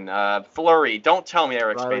Carlson, Fleury. Don't tell me they're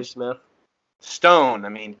expansion. Smith. Stone. I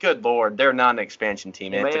mean, good Lord, they're not an expansion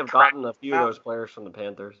team. They may have gotten a few of those players from the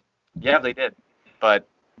Panthers. Yeah, they did. But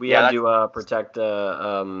we had to protect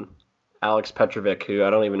Alex Petrovic, who I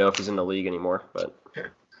don't even know if he's in the league anymore. But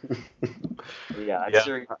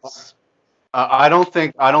I don't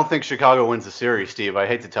think Chicago wins the series, Steve. I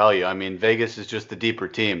hate to tell you. I mean, Vegas is just the deeper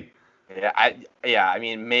team. I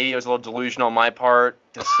mean, maybe it was a little delusional on my part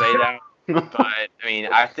to say that, but I mean,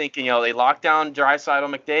 I think they locked down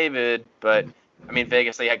Draisaitl, McDavid, but I mean,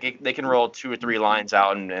 Vegas they can roll 2 or 3 lines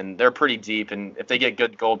out, and they're pretty deep, and if they get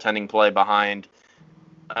good goaltending play behind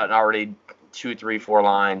already 2, 3, 4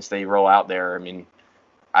 lines, they roll out there. I mean,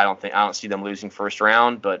 I don't see them losing first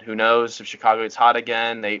round, but who knows? If Chicago gets hot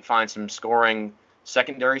again, they find some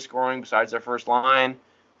secondary scoring besides their first line.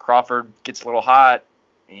 Crawford gets a little hot,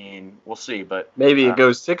 and we'll see. But maybe it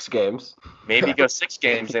goes 6 games. Maybe it goes 6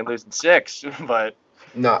 games, they lose in 6. But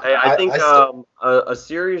no, I think a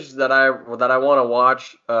series that I want to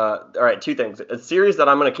watch. All right, 2 things: a series that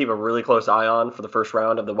I'm going to keep a really close eye on for the first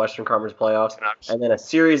round of the Western Conference playoffs, and then a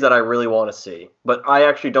series that I really want to see. But I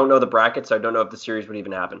actually don't know the brackets, so I don't know if the series would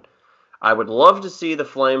even happen. I would love to see the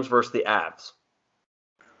Flames versus the Avs.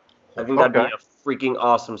 I think that'd be a freaking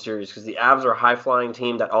awesome series because the Avs are a high-flying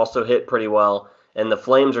team that also hit pretty well, and the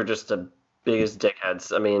Flames are just the biggest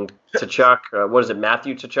dickheads. I mean, Tkachuk, what is it,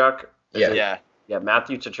 Matthew Tkachuk? Yeah,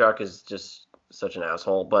 Matthew Tkachuk is just such an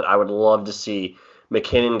asshole, but I would love to see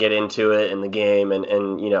McKinnon get into it in the game,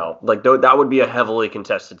 and you know, like that would be a heavily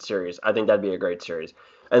contested series. I think that'd be a great series.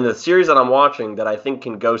 And the series that I'm watching that I think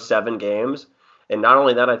can go 7 games, and not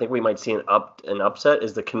only that, I think we might see an upset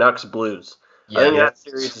is the Canucks Blues. I think that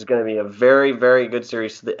series is going to be a very, very good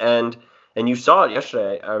series to the end. And you saw it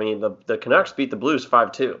yesterday. I mean, the Canucks beat the Blues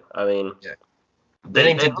 5-2. I mean,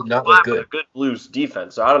 Bennington did not look good. A good Blues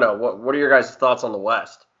defense. So I don't know. What are your guys' thoughts on the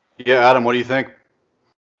West? Yeah, Adam, what do you think?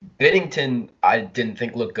 Bennington, I didn't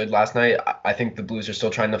think looked good last night. I think the Blues are still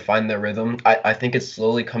trying to find their rhythm. I think it's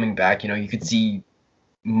slowly coming back. You know, you could see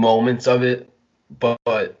moments of it,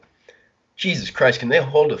 but Jesus Christ, can they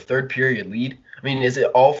hold a third period lead? I mean, is it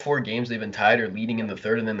all 4 games they've been tied or leading in the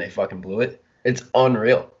third and then they fucking blew it? It's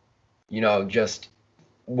unreal. You know, just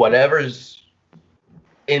whatever's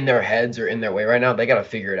in their heads or in their way right now, they got to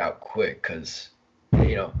figure it out quick because,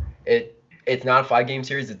 you know, it's not a 5-game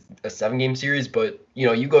series, it's a 7-game series, but, you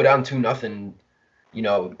know, you go down 2-0, you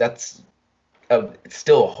know, it's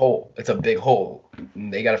still a hole. It's a big hole.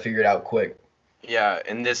 And they got to figure it out quick. Yeah,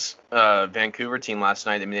 and this Vancouver team last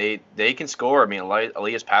night, I mean, they can score. I mean,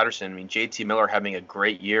 Elias Patterson, I mean, JT Miller having a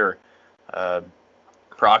great year.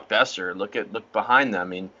 Brock Besser, look behind them. I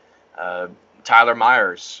mean, Tyler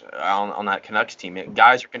Myers on that Canucks team.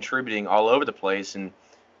 Guys are contributing all over the place, and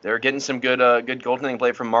they're getting some good goaltending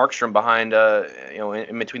play from Markstrom behind, you know,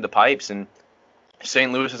 in between the pipes. And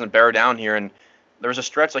St. Louis doesn't bear down here. And there was a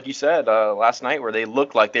stretch, like you said, last night where they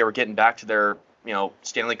looked like they were getting back to their, you know,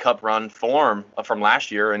 Stanley Cup run form from last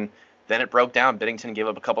year, and then it broke down. Binnington gave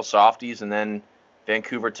up a couple softies, and then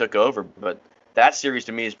Vancouver took over. But that series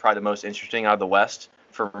to me is probably the most interesting out of the West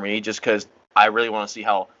for me, just because I really want to see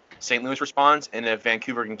how St. Louis responds, and if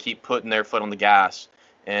Vancouver can keep putting their foot on the gas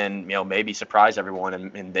and, you know, maybe surprise everyone,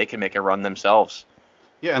 and they can make a run themselves.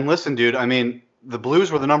 Yeah, and listen, dude, I mean, the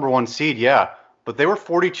Blues were the number 1 seed, yeah, but they were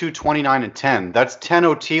 42-29-10. That's 10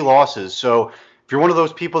 OT losses. So if you're one of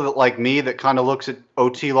those people that, like me, that kind of looks at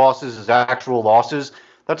OT losses as actual losses,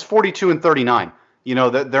 that's 42-39. You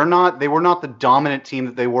know, they were not the dominant team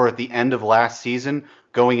that they were at the end of last season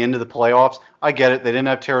going into the playoffs. I get it. They didn't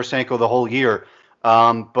have Tarasenko the whole year.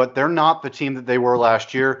 But they're not the team that they were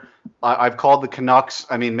last year. I've called the Canucks.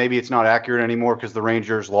 I mean, maybe it's not accurate anymore because the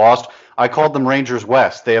Rangers lost. I called them Rangers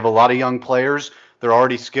West. They have a lot of young players. They're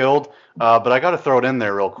already skilled. But I got to throw it in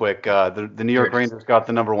there real quick. The New York Rangers got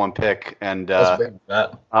the number 1 pick, and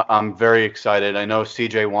I'm very excited. I know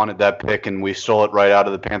CJ wanted that pick, and we stole it right out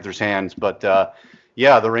of the Panthers' hands. But,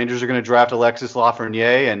 yeah, the Rangers are going to draft Alexis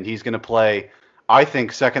Lafreniere, and he's going to play, I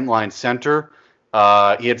think, second-line center.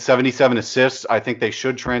 He had 77 assists. I think they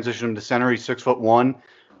should transition him to center. He's 6'1".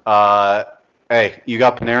 Hey, you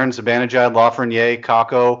got Panarin, Zibanejad, Lafreniere,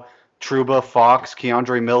 Kakko, Trouba, Fox,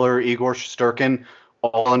 Keandre Miller, Igor Shesterkin,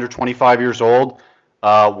 all under 25 years old.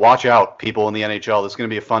 Watch out, people in the NHL. This is going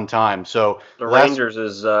to be a fun time. So the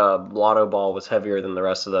Rangers' lotto ball was heavier than the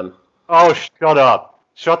rest of them. Oh, shut up.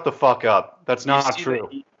 Shut the fuck up. That's not true.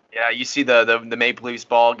 You see the Maple Leafs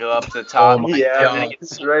ball go up to the top. Oh, my God.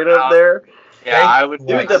 It's right up there. Yeah, I would.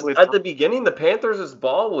 Dude, at the beginning, the Panthers'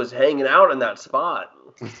 ball was hanging out in that spot.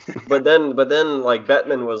 but then, like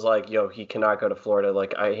Bettman was like, "Yo, he cannot go to Florida.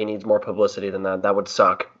 Like, he needs more publicity than that. That would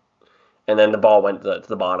suck." And then the ball went to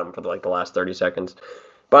the bottom for the last 30 seconds.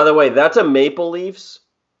 By the way, that's a Maple Leafs.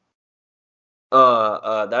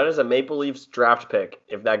 That is a Maple Leafs draft pick.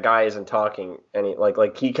 If that guy isn't talking, and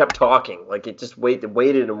he kept talking, like it just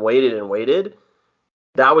waited and waited.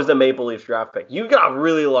 That was the Maple Leafs draft pick. You got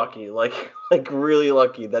really lucky, like really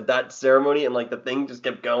lucky that ceremony and the thing just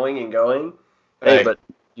kept going and going. Hey, but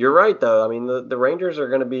you're right though. I mean, the Rangers are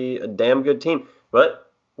going to be a damn good team.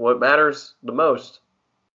 But what matters the most?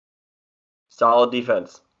 Solid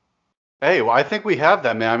defense. Hey, well, I think we have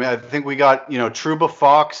that, man. I mean, I think we got, Trouba,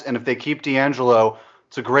 Fox, and if they keep D'Angelo,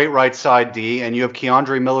 it's a great right side D. And you have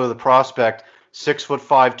Keandre Miller, the prospect,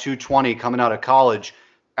 6'5", 220, coming out of college.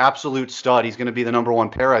 Absolute stud. He's going to be the number 1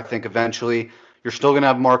 pair, I think, eventually. You're still going to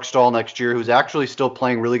have Mark Stahl next year, who's actually still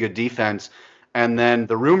playing really good defense. And then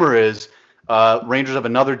the rumor is Rangers have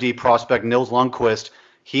another D prospect, Nils Lundqvist.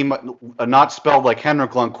 He not spelled like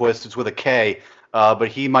Henrik Lundqvist, it's with a K, but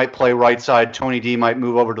he might play right side. Tony D might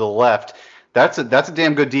move over to the left. That's a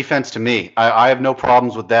damn good defense to me. I have no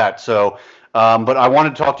problems with that. So, but I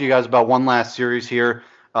wanted to talk to you guys about one last series here.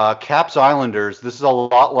 Caps Islanders. This is a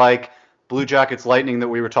lot like Blue Jackets Lightning that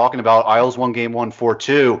we were talking about. Isles won game 1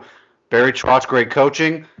 4-2. Barry Trotz, great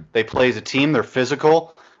coaching. They play as a team. They're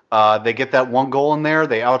physical. They get that 1 goal in there.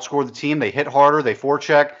 They outscore the team. They hit harder. They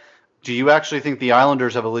forecheck. Do you actually think the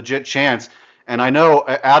Islanders have a legit chance? And I know,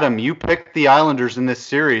 Adam, you picked the Islanders in this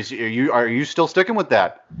series. Are you still sticking with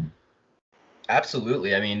that?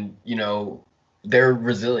 Absolutely. I mean, they're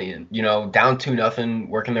resilient. Down 2-0,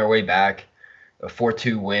 working their way back, a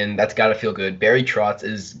 4-2 win. That's got to feel good. Barry Trotz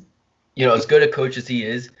is, as good a coach as he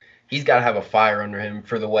is, he's got to have a fire under him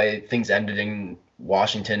for the way things ended in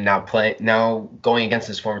Washington. Now going against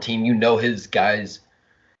his former team, his guys.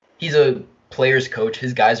 He's a player's coach.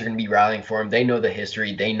 His guys are going to be rallying for him. They know the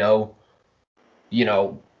history. They know,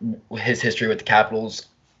 his history with the Capitals.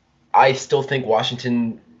 I still think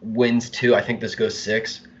Washington wins 2. I think this goes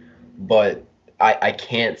 6, but I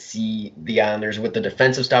can't see the Islanders with the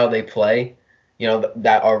defensive style they play.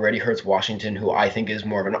 That already hurts Washington, who I think is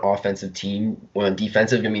more of an offensive team. When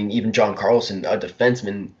defensive, even John Carlson, a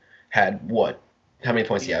defenseman, had what? How many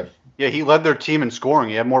points do you have? Yeah, he led their team in scoring.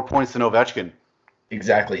 He had more points than Ovechkin.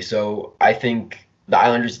 Exactly. So I think the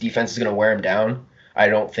Islanders' defense is going to wear him down. I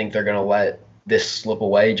don't think they're going to let this slip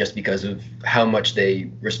away just because of how much they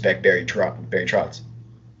respect Barry Trotz.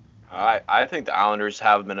 I think the Islanders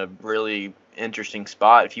have been a really interesting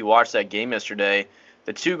spot. If you watched that game yesterday,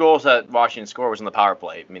 the 2 goals that Washington scored was in the power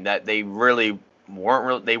play. That they really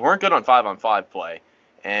weren't good on 5-on-5 play,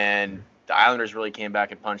 and the Islanders really came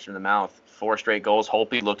back and punched him in the mouth. 4 straight goals.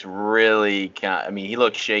 Holtby looked really he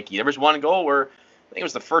looked shaky. There was one goal where I think it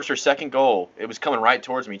was the first or second goal. It was coming right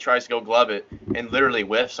towards him. He tries to go glove it and literally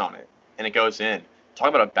whiffs on it, and it goes in. Talk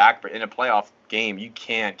about a back in a playoff game. You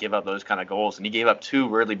can't give up those kind of goals, and he gave up 2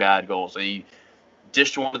 really bad goals. He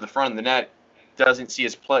dished one to the front of the net, doesn't see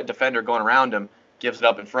his defender going around him, gives it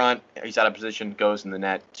up in front. He's out of position, goes in the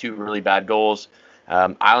net. 2 really bad goals.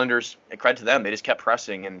 Islanders, credit to them, they just kept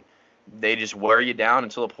pressing, and they just wear you down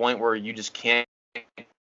until the point where you just can't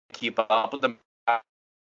keep up with them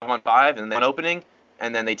on 5, and then opening,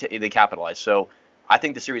 and then they capitalize. So I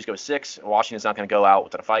think the series goes 6. Washington's not going to go out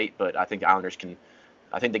without a fight, but I think the Islanders can.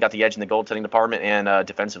 I think they got the edge in the goaltending department and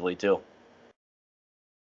defensively too.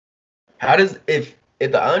 How does if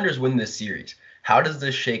the Islanders win this series, how does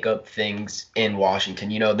this shake up things in Washington?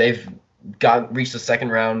 They've reached the second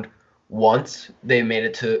round once. They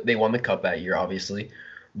won the cup that year, obviously.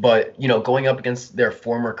 But, going up against their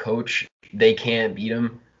former coach, they can't beat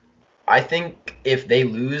him. I think if they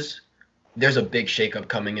lose, there's a big shakeup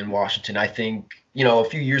coming in Washington. I think, a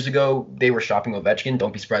few years ago, they were shopping Ovechkin.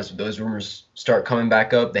 Don't be surprised if those rumors start coming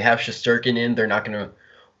back up. They have Shesterkin in. They're not going to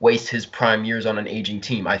waste his prime years on an aging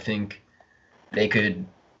team. I think they could,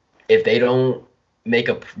 if they don't make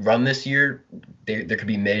a run this year, there could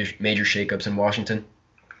be major shakeups in Washington.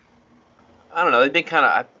 I don't know. They've been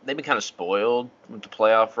kind of spoiled with the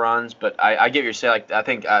playoff runs, but I get what you're saying. I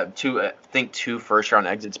think 2 first-round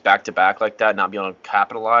exits back-to-back like that, not being able to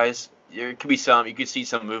capitalize. There could be you could see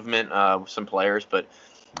some movement with some players, but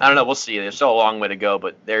I don't know. We'll see. There's still a long way to go,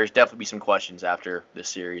 but there's definitely be some questions after this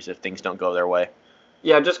series if things don't go their way.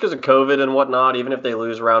 Yeah, just because of COVID and whatnot, even if they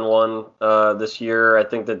lose round 1 this year, I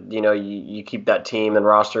think that, you keep that team and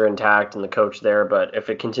roster intact and the coach there. But if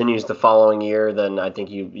it continues the following year, then I think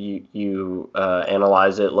you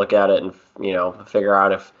analyze it, look at it, and, figure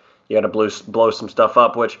out if you got to blow some stuff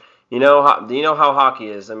up, which, you know how hockey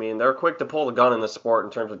is. They're quick to pull the gun in the sport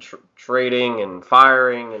in terms of trading and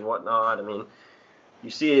firing and whatnot. You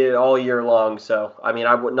see it all year long. So,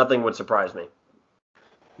 nothing would surprise me.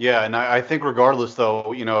 Yeah, and I think regardless,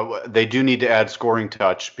 though, they do need to add scoring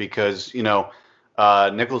touch because, Nicholas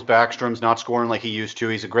Backstrom's not scoring like he used to.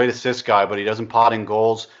 He's a great assist guy, but he doesn't pot in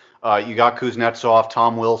goals. You got Kuznetsov,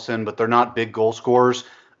 Tom Wilson, but they're not big goal scorers.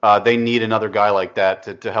 They need another guy like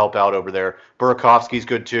that to help out over there. Burakovsky's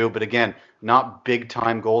good too, but again, not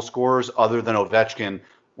big-time goal scorers other than Ovechkin.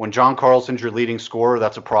 When John Carlson's your leading scorer,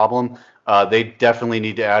 that's a problem. They definitely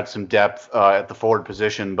need to add some depth at the forward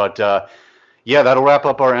position, but yeah, that'll wrap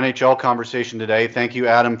up our NHL conversation today. Thank you,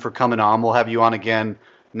 Adam, for coming on. We'll have you on again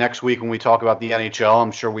next week when we talk about the NHL.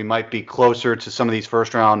 I'm sure we might be closer to some of these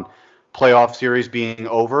first-round playoff series being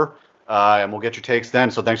over, and we'll get your takes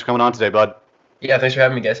then. So thanks for coming on today, bud. Yeah, thanks for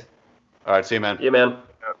having me, guys. All right, see you, man. Yeah, man.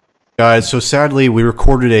 Guys, so sadly, we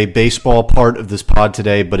recorded a baseball part of this pod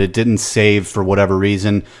today, but it didn't save for whatever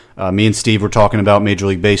reason. Me and Steve were talking about Major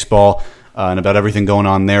League Baseball and about everything going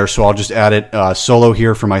on there, so I'll just add it solo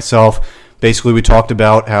here for myself. Basically, we talked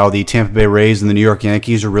about how the Tampa Bay Rays and the New York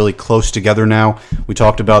Yankees are really close together now. We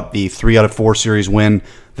talked about the 3 out of 4 series win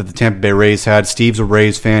that the Tampa Bay Rays had. Steve's a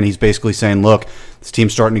Rays fan. He's basically saying, look, this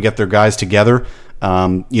team's starting to get their guys together.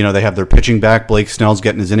 They have their pitching back. Blake Snell's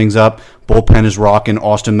getting his innings up. Bullpen is rocking.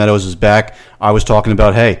 Austin Meadows is back. I was talking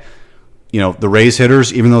about, hey, the Rays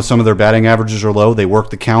hitters, even though some of their batting averages are low, they work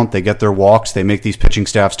the count. They get their walks. They make these pitching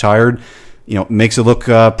staffs tired. Makes it look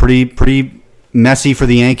pretty messy for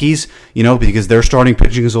the Yankees, because their starting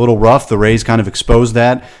pitching is a little rough. The Rays kind of exposed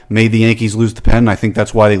that, made the Yankees lose the pen. I think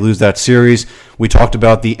that's why they lose that series. We talked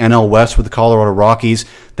about the NL West with the Colorado Rockies.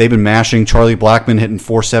 They've been mashing. Charlie Blackmon hitting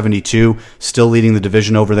 .472, still leading the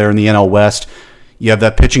division over there in the NL West. You have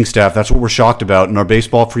that pitching staff. That's what we're shocked about. In our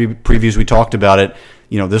baseball previews, we talked about it.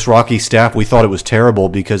 This Rocky staff, we thought it was terrible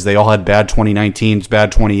because they all had bad 2019s,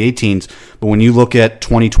 bad 2018s. But when you look at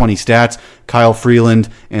 2020 stats, Kyle Freeland,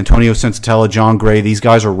 Antonio Sensatella, John Gray, these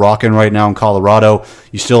guys are rocking right now in Colorado.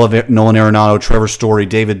 You still have Nolan Arenado, Trevor Story,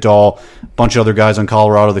 David Dahl, a bunch of other guys on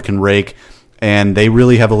Colorado that can rake. And they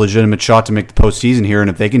really have a legitimate shot to make the postseason here. And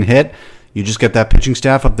if they can hit, you just get that pitching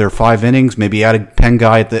staff up there 5 innings, maybe add a pen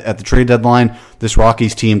guy at the trade deadline. This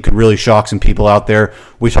Rockies team could really shock some people out there.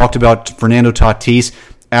 We talked about Fernando Tatis,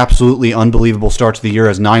 absolutely unbelievable start to the year,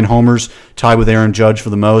 has 9 homers, tied with Aaron Judge for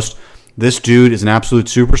the most. This dude is an absolute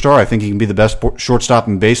superstar. I think he can be the best shortstop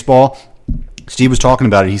in baseball. Steve was talking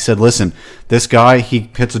about it. He said, listen, this guy, he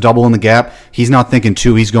hits a double in the gap. He's not thinking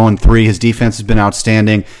 2, he's going 3. His defense has been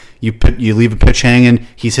outstanding. You leave a pitch hanging,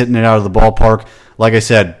 he's hitting it out of the ballpark. Like I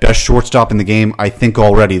said, best shortstop in the game, I think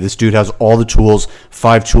already. This dude has all the tools,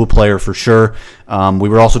 5-tool player for sure. We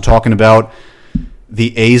were also talking about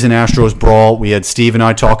the A's and Astros brawl. We had Steve and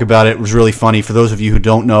I talk about it. It was really funny. For those of you who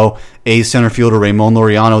don't know, A's center fielder Ramon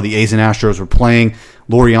Laureano, the A's and Astros were playing.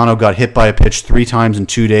 Laureano got hit by a pitch 3 times in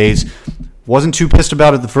 2 days. Wasn't too pissed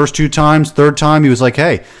about it the first 2 times. Third time, he was like,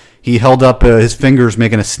 hey. He held up his fingers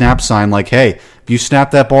making a snap sign like, hey, if you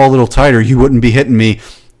snap that ball a little tighter, you wouldn't be hitting me.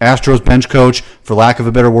 Astros bench coach, for lack of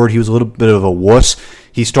a better word, he was a little bit of a wuss.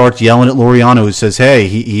 He starts yelling at Laureano. He says, hey,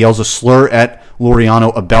 he yells a slur at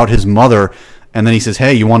Laureano about his mother. And then he says,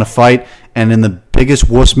 hey, you want to fight? And in the biggest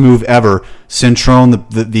wuss move ever, Cintrone,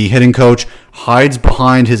 the hitting coach, hides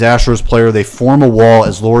behind his Astros player. They form a wall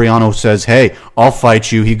as Laureano says, hey, I'll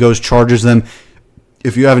fight you. He goes, charges them.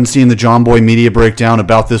 If you haven't seen the John Boy media breakdown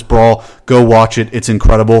about this brawl, go watch it. It's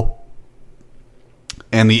incredible.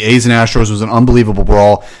 And the A's and Astros was an unbelievable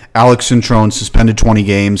brawl. Alex Cintrone suspended 20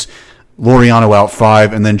 games. Laureano out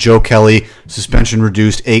 5. And then Joe Kelly, suspension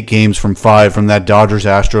reduced 8 games from 5 from that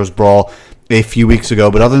Dodgers-Astros brawl a few weeks ago.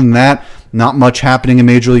 But other than that, not much happening in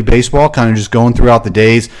Major League Baseball. Kind of just going throughout the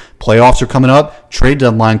days. Playoffs are coming up. Trade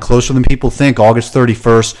deadline closer than people think, August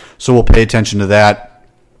 31st. So we'll pay attention to that.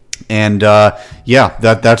 And,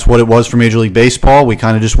 that's what it was for Major League Baseball. We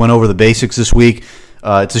kind of just went over the basics this week.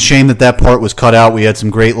 It's a shame that part was cut out. We had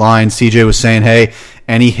some great lines. CJ was saying, hey,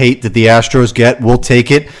 any hate that the Astros get, we'll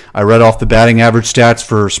take it. I read off the batting average stats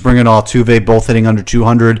for Springer and Altuve, both hitting under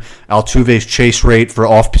 200. Altuve's chase rate for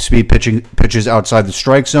off-speed pitches outside the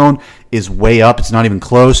strike zone is way up. It's not even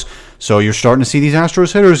close. So you're starting to see these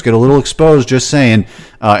Astros hitters get a little exposed, just saying,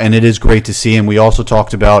 and it is great to see. And we also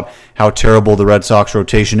talked about how terrible the Red Sox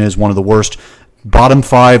rotation is, one of the worst bottom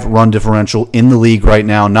 5 run differential in the league right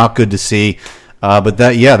now. Not good to see. But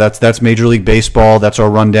that's Major League Baseball. That's our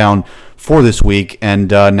rundown for this week. And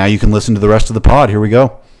now you can listen to the rest of the pod. Here we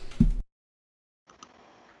go.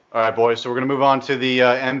 All right, boys. So we're going to move on to the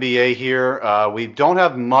NBA here. We don't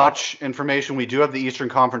have much information. We do have the Eastern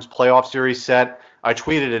Conference Playoff Series set. I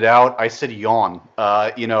tweeted it out. I said yawn.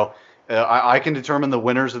 I can determine the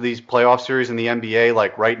winners of these playoff series in the NBA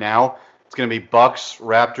like right now. It's going to be Bucks,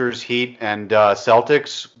 Raptors, Heat, and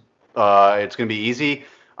Celtics. It's going to be easy.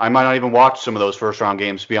 I might not even watch some of those first-round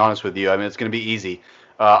games, to be honest with you. I mean, it's going to be easy.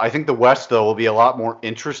 I think the West, though, will be a lot more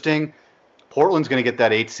interesting. Portland's going to get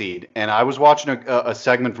that 8 seed. And I was watching a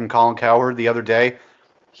segment from Colin Cowherd the other day.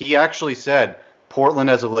 He actually said Portland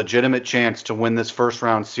has a legitimate chance to win this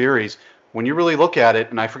first-round series. When you really look at it,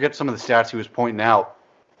 and I forget some of the stats he was pointing out,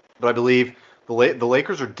 but I believe the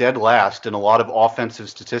Lakers are dead last in a lot of offensive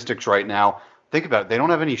statistics right now. Think about it. They don't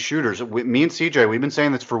have any shooters. Me and CJ, we've been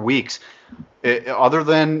saying this for weeks.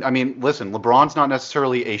 Listen, LeBron's not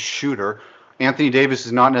necessarily a shooter. Anthony Davis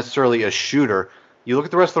is not necessarily a shooter. You look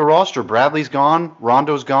at the rest of the roster. Bradley's gone.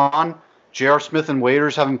 Rondo's gone. J.R. Smith and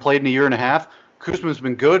Waiters haven't played in a year and a half. Kuzma's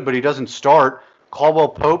been good, but he doesn't start. Caldwell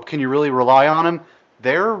Pope, can you really rely on him?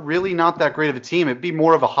 They're really not that great of a team. It'd be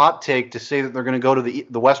more of a hot take to say that they're going to go to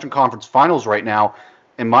the Western Conference Finals right now,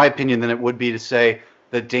 in my opinion, than it would be to say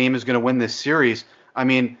that Dame is going to win this series. I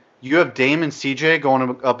mean, you have Dame and CJ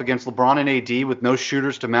going up against LeBron and AD with no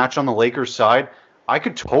shooters to match on the Lakers side. I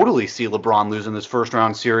could totally see LeBron losing this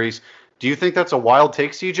first-round series. Do you think that's a wild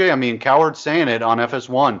take, CJ? I mean, Cowherd's saying it on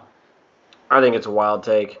FS1. I think it's a wild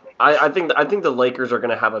take. I think the Lakers are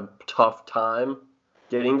going to have a tough time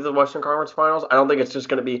getting to the Western Conference Finals. I don't think it's just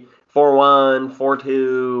going to be 4-1,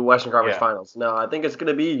 4-2 Western Conference Finals. No, I think it's going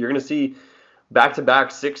to be, you're going to see back-to-back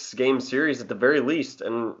 6-game series at the very least.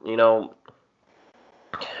 And,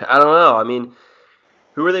 I don't know. I mean,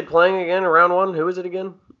 who are they playing again in round one? Who is it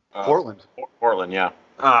again? Portland. Portland, yeah.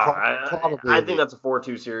 I think that's a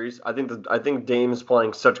 4-2 series. I think Dame's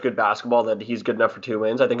playing such good basketball that he's good enough for 2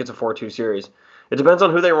 wins. I think it's a 4-2 series. It depends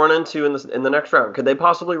on who they run into in the next round. Could they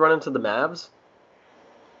possibly run into the Mavs?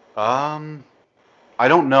 I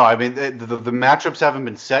don't know. I mean, the matchups haven't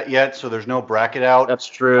been set yet, so there's no bracket out. That's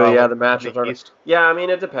true. Yeah, the matchups the are. East. Yeah, I mean,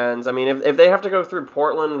 it depends. I mean, if they have to go through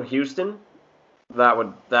Portland, Houston, that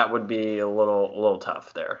would be a little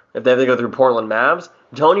tough there. If they have to go through Portland Mavs,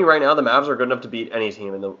 I'm telling you right now, the Mavs are good enough to beat any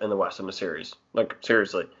team in the West in the series. Like,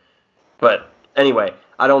 seriously. But anyway,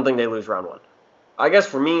 I don't think they lose round one. I guess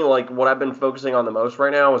for me, like, what I've been focusing on the most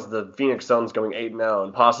right now is the Phoenix Suns going 8-0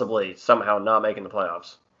 and possibly somehow not making the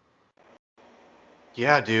playoffs.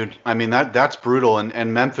 Yeah, dude. I mean, that's brutal.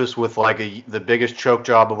 And Memphis with like the biggest choke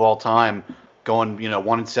job of all time, going 1-7,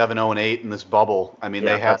 0-8 in this bubble. I mean,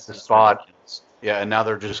 they had the spot. Ridiculous. Yeah, and now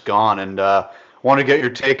they're just gone. And want to get your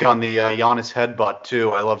take on the Giannis headbutt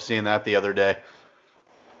too. I love seeing that the other day.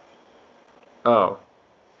 Oh,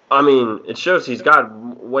 I mean, it shows he's got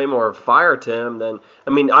way more fire to him than.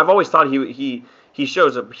 I mean, I've always thought he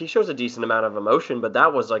shows a decent amount of emotion, but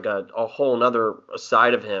that was like a whole nother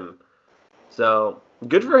side of him. So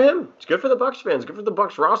good for him. It's good for the Bucks fans. Good for the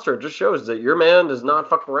Bucks roster. It just shows that your man does not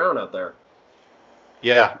fuck around out there.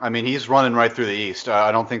 Yeah, I mean, he's running right through the East.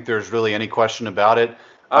 I don't think there's really any question about it.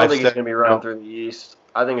 I don't think he's going to be running through the East.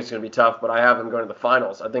 I think it's going to be tough, but I have him going to the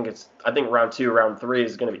finals. I think round 2, round 3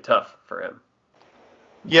 is going to be tough for him.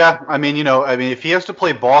 Yeah, I mean, if he has to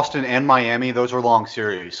play Boston and Miami, those are long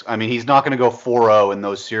series. I mean, he's not going to go 4-0 in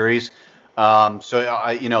those series.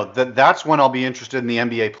 That's when I'll be interested in the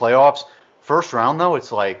NBA playoffs. First round, though,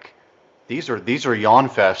 it's like these are yawn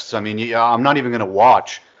fests. I mean, I'm not even going to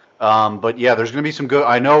watch. But yeah, there's going to be some good.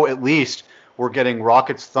 I know at least we're getting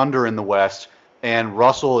Rockets Thunder in the West, and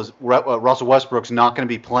Russell Westbrook's not going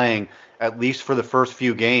to be playing at least for the first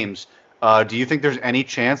few games. Do you think there's any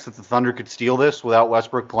chance that the Thunder could steal this without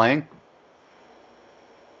Westbrook playing?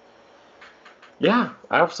 Yeah,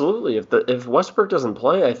 absolutely. If Westbrook doesn't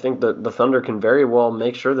play, I think that the Thunder can very well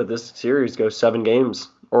make sure that this series goes 7 games,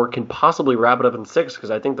 or can possibly wrap it up in 6, because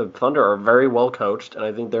I think the Thunder are very well coached, and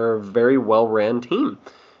I think they're a very well ran team.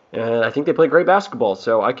 And I think they play great basketball,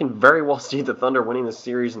 so I can very well see the Thunder winning this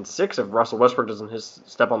series in 6 if Russell Westbrook doesn't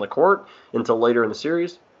step on the court until later in the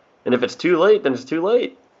series. And if it's too late, then it's too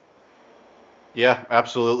late. Yeah,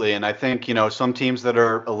 absolutely. And I think, some teams that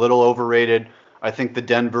are a little overrated, I think the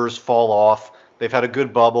Denvers fall off. They've had a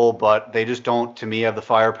good bubble, but they just don't, to me, have the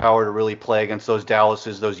firepower to really play against those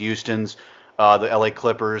Dallases, those Houstons, the LA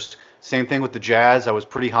Clippers. Same thing with the Jazz. I was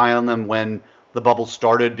pretty high on them when the bubble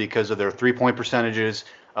started because of their three-point percentages.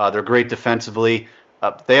 They're great defensively.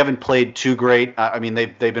 They haven't played too great. I mean,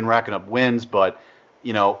 they've been racking up wins, but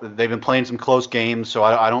they've been playing some close games. So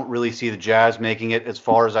I don't really see the Jazz making it as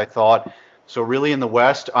far as I thought. So really in the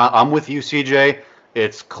West, I'm with you, CJ.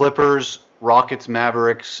 It's Clippers, Rockets,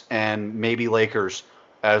 Mavericks, and maybe Lakers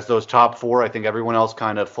as those top 4. I think everyone else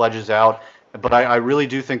kind of fledges out. But I really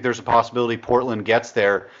do think there's a possibility Portland gets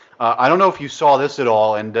there. I don't know if you saw this at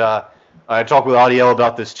all, and I talked with Audiel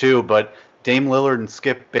about this too, but Dame Lillard and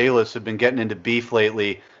Skip Bayless have been getting into beef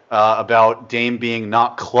lately about Dame being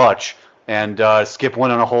not clutch. And Skip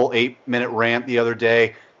went on a whole 8-minute rant the other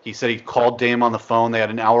day. He said he called Dame on the phone. They had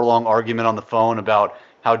an hour-long argument on the phone about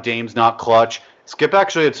how Dame's not clutch. Skip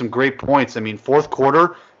actually had some great points. I mean, fourth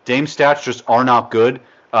quarter, Dame's stats just are not good.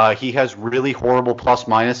 He has really horrible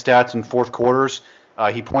plus-minus stats in fourth quarters.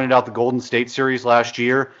 He pointed out the Golden State series last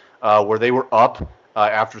year where they were up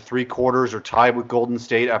after 3 quarters, or tied with Golden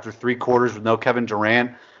State after 3 quarters with no Kevin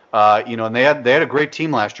Durant. And they had a great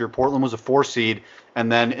team last year. Portland was a 4 seed,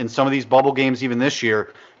 and then in some of these bubble games even this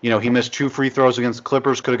year, he missed 2 free throws against the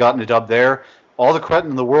Clippers, could have gotten a dub there. All the credit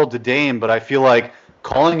in the world to Dame, but I feel like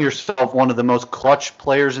calling yourself one of the most clutch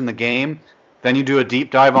players in the game, then you do a deep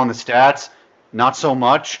dive on the stats, not so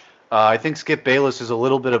much. I think Skip Bayless is a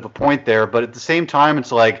little bit of a point there, but at the same time,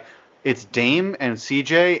 it's like it's Dame and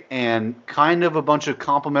CJ and kind of a bunch of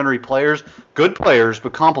complimentary players, good players,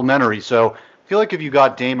 but complimentary. So I feel like if you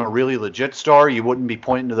got Dame a really legit star, you wouldn't be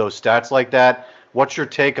pointing to those stats like that. What's your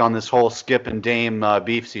take on this whole Skip and Dame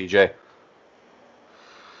beef, CJ?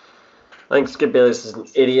 I think Skip Bayless is an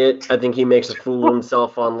idiot. I think he makes a fool of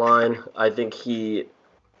himself online. I think he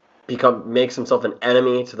makes himself an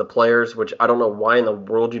enemy to the players, which I don't know why in the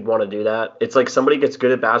world you'd want to do that. It's like somebody gets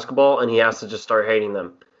good at basketball and he has to just start hating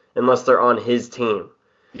them, unless they're on his team.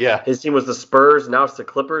 Yeah. His team was the Spurs, now it's the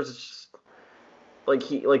Clippers. It's just like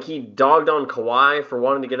he dogged on Kawhi for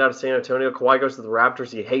wanting to get out of San Antonio. Kawhi goes to the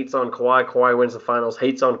Raptors. He hates on Kawhi. Kawhi wins the finals.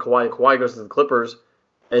 Hates on Kawhi. Kawhi goes to the Clippers.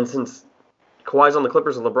 And since Kawhi's on the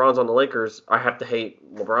Clippers and LeBron's on the Lakers, I have to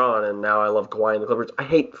hate LeBron, and now I love Kawhi and the Clippers.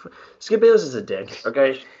 Skip Bayless is a dick,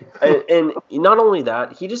 okay? and not only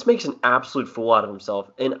that, he just makes an absolute fool out of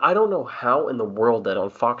himself. And I don't know how in the world that on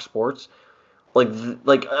Fox Sports, I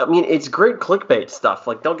mean, it's great clickbait stuff.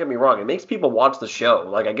 Like, don't get me wrong, it makes people watch the show.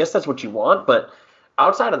 Like, I guess that's what you want, but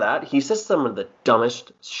outside of that, he says some of the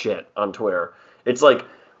dumbest shit on Twitter. It's like,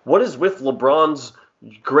 what is with LeBron's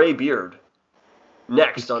gray beard?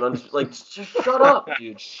 Next on just shut up,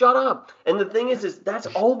 dude. Shut up. And the thing is that's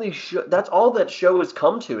all that show has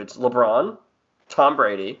come to. It's LeBron, Tom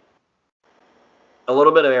Brady, a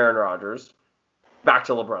little bit of Aaron Rodgers, back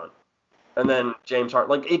to LeBron, and then James Harden.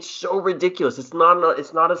 Like, it's so ridiculous. It's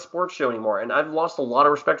not a sports show anymore. And I've lost a lot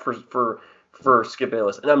of respect for Skip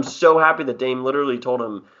Bayless. And I'm so happy that Dame literally told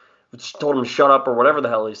him shut up or whatever the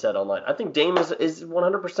hell he said online. I think Dame is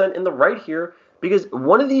 100% in the right here. Because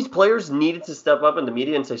one of these players needed to step up in the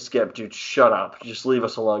media and say, Skip, dude, shut up. Just leave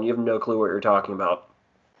us alone. You have no clue what you're talking about.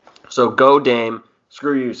 So go, Dame.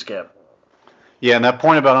 Screw you, Skip. Yeah, and that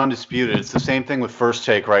point about Undisputed, it's the same thing with First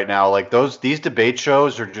Take right now. Like, these debate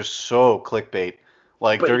shows are just so clickbait.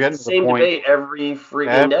 Like, they're getting to the point. Same debate every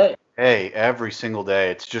freaking day. Hey, every single day.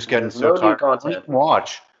 It's just getting so tired. New content.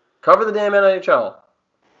 Watch. Cover the damn NHL.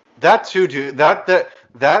 That too, dude.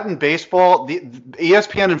 That in baseball, the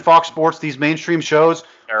ESPN and Fox Sports, these mainstream shows,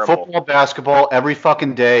 Terrible. Football, basketball, every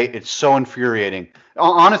fucking day. It's so infuriating.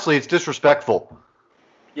 Honestly, it's disrespectful.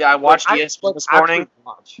 Yeah, I watched ESPN this morning.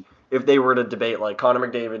 If they were to debate, like, Connor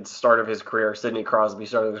McDavid's start of his career, Sidney Crosby's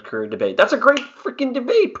start of his career debate. That's a great freaking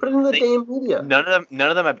debate. Put it in the damn media. None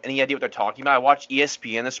of them have any idea what they're talking about. I watched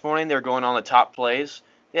ESPN this morning. They were going on the top plays.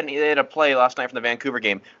 They had a play last night from the Vancouver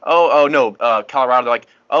game. No, Colorado. They're like,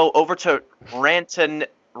 over to Rantanen.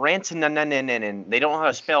 They don't know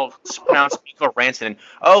how to pronounce Rantanen.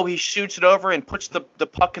 He shoots it over and puts the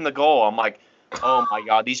puck in the goal. I'm like, oh my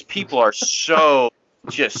god, these people are so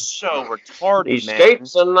retarded, he man. He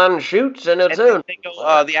skates and then shoots and it's in. They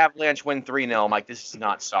go, the Avalanche win 3-0. I'm like, this is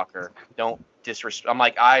not soccer. Don't disrespect. I'm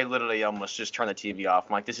like, I literally almost just turned the TV off.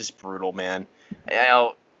 I'm like, this is brutal, man.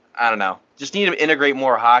 I don't know. Just need to integrate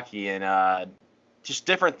more hockey and just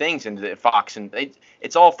different things into Fox. And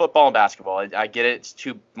it's all football and basketball. I get it. It's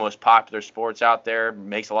two most popular sports out there.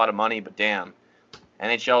 Makes a lot of money, but damn.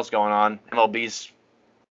 NHL's going on. MLB's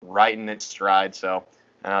right in its stride. So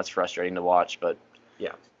I know it's frustrating to watch, but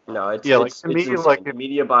yeah. No, it's the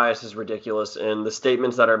media bias is ridiculous, and the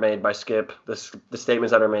statements that are made by Skip, the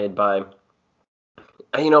statements that are made by,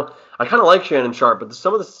 I kind of like Shannon Sharp, but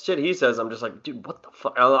some of the shit he says, I'm just like, dude, what the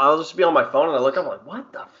fuck? I'll just be on my phone and I look up, I'm like,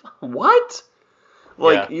 what the fuck? What?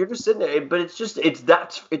 Like, You're just sitting there, but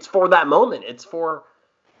it's for that moment. It's for,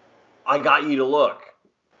 I got you to look.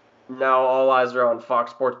 Now all eyes are on Fox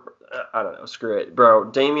Sports. I don't know. Screw it, bro.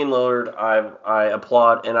 Damian Lillard, I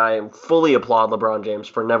applaud, and I fully applaud LeBron James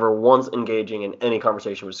for never once engaging in any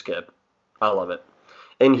conversation with Skip. I love it.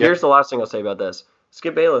 And here's the last thing I'll say about this.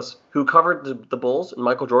 Skip Bayless, who covered the Bulls and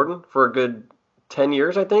Michael Jordan for a good 10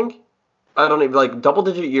 years, I think. I don't even,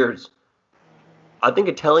 double-digit years. I think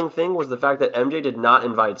a telling thing was the fact that MJ did not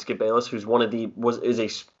invite Skip Bayless, who's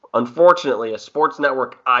unfortunately a sports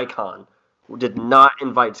network icon, did not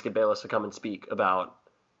invite Skip Bayless to come and speak about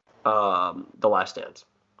The Last Dance.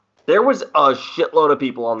 There was a shitload of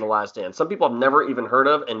people on The Last Dance. Some people I've never even heard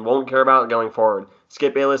of and won't care about going forward.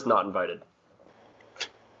 Skip Bayless, not invited.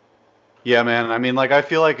 Yeah, man. I mean, I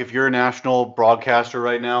feel like if you're a national broadcaster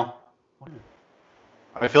right now,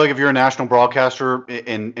 in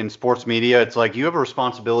sports media, it's like you have a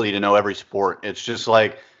responsibility to know every sport. It's just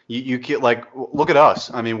like you can't, look at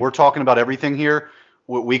us. I mean, we're talking about everything here.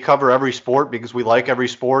 We cover every sport because we like every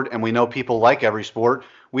sport and we know people like every sport.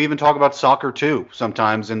 We even talk about soccer too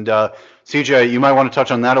sometimes. And CJ, you might want to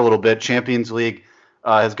touch on that a little bit. Champions League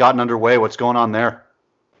has gotten underway. What's going on there?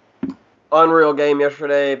 Unreal game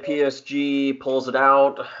yesterday. PSG pulls it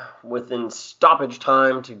out within stoppage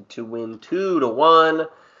time to win 2-1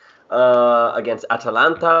 against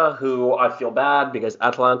Atalanta, who I feel bad because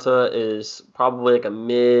Atalanta is probably like a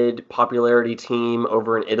mid-popularity team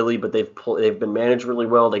over in Italy, but they've been managed really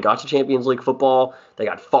well. They got to Champions League football. They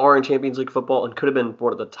got far in Champions League football and could have been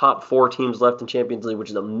one of the top 4 teams left in Champions League,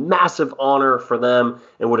 which is a massive honor for them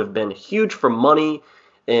and would have been huge for money.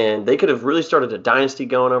 And they could have really started a dynasty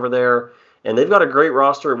going over there. And they've got a great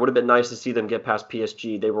roster. It would have been nice to see them get past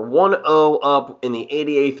PSG. They were 1-0 up in the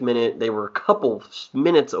 88th minute. They were a couple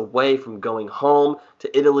minutes away from going home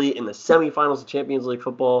to Italy in the semifinals of Champions League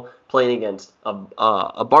football, playing against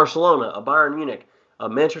a Barcelona, a Bayern Munich, a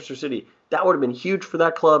Manchester City. That would have been huge for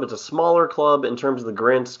that club. It's a smaller club in terms of the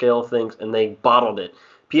grand scale of things, and they bottled it.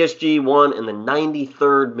 PSG won in the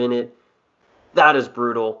 93rd minute. That is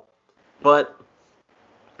brutal. But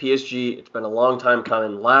PSG, it's been a long time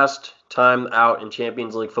coming. Last time out in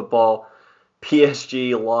Champions League football,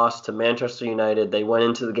 PSG lost to Manchester United. They went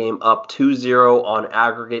into the game up 2-0 on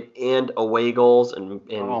aggregate and away goals, and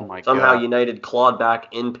somehow God. United clawed back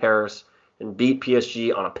in Paris and beat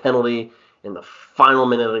PSG on a penalty in the final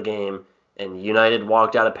minute of the game. And United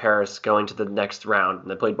walked out of Paris going to the next round. And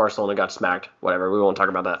they played Barcelona, got smacked. Whatever, we won't talk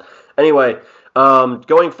about that. Anyway,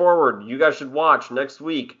 going forward, you guys should watch next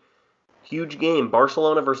week. Huge game,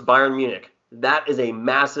 Barcelona versus Bayern Munich. That is a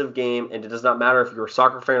massive game, and it does not matter if you're a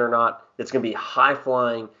soccer fan or not. It's going to be a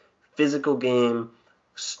high-flying, physical game.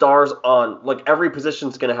 Stars on, like every position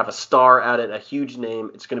is going to have a star at it, a huge name.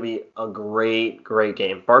 It's going to be a great, great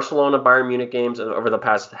game. Barcelona, Bayern Munich games over the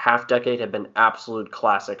past half-decade have been absolute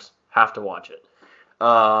classics. Have to watch it.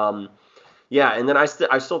 And then I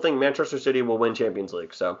still think Manchester City will win Champions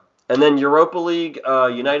League. So, and then Europa League,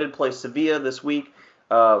 United plays Sevilla this week.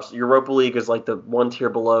 Europa League is like the one tier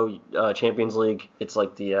below Champions League. It's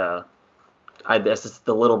like the I guess it's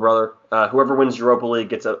the little brother. Whoever wins Europa League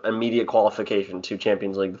gets an immediate qualification to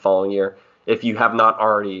Champions League the following year if you have not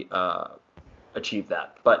already achieved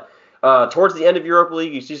that. But towards the end of Europa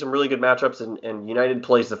League, you see some really good matchups, and United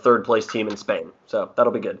plays the third place team in Spain. So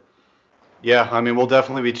that'll be good. Yeah, I mean, we'll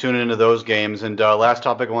definitely be tuning into those games. And last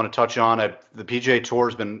topic I want to touch on, the PGA Tour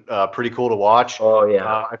has been pretty cool to watch. Oh,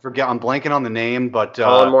 yeah. I forget, I'm blanking on the name, but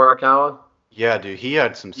Colin Morikawa? Yeah, dude, he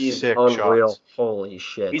had some sick unreal. shots. Holy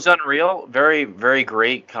shit. He's unreal. Very, very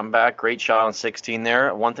great comeback. Great shot on 16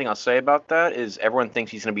 there. One thing I'll say about that is everyone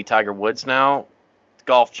thinks he's going to be Tiger Woods now.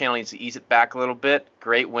 Golf Channel needs to ease it back a little bit.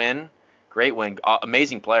 Great win.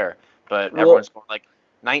 Amazing player. But everyone's going like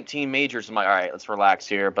 19 majors. I'm like, all right, let's relax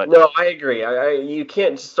here. But no, I agree. You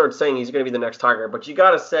can't just start saying he's going to be the next Tiger. But you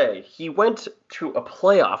got to say, he went to a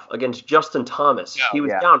playoff against Justin Thomas. Yeah, he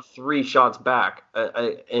was down 3 shots back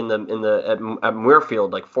at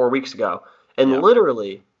Muirfield like 4 weeks ago, and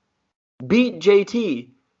literally beat JT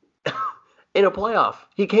in a playoff.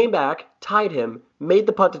 He came back, tied him, made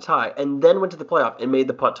the putt to tie, and then went to the playoff and made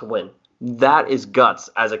the putt to win. That is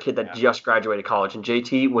guts as a kid that just graduated college. And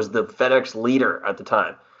JT was the FedEx leader at the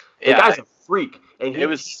time. The guy's a freak. And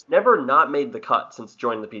he's never not made the cut since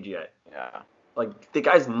joining the PGA. Yeah. Like, the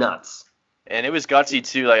guy's nuts. And it was gutsy,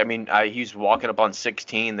 too. Like, I mean, he was walking up on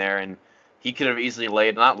 16 there, and he could have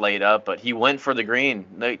easily not laid up, but he went for the green.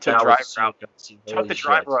 They took the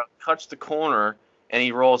driver out, cuts the corner, and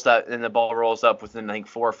he rolls that, and the ball rolls up within, I think,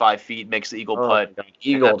 4 or 5 feet, makes the eagle putt.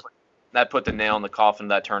 That put the nail in the coffin of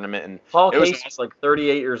that tournament. And Paul Casey's like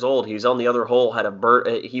 38 years old. He's on the other hole.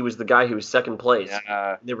 He was the guy who was second place.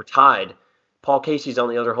 Yeah. They were tied. Paul Casey's on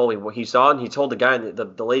the other hole. He saw it, and he told the guy,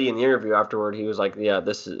 the lady in the interview afterward, he was like, "Yeah,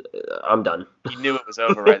 I'm done." He knew it was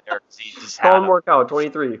over right there. He just Colin Morikawa,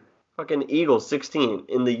 23, fucking Eagles, 16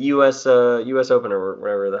 in the U.S. Open or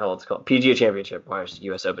whatever the hell it's called, PGA Championship. Why is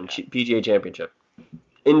U.S. Open? PGA Championship.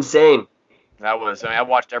 Insane. I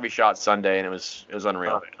watched every shot Sunday, and it was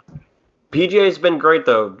unreal. PGA's been great,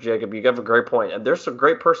 though, Jacob. You have a great point. There's some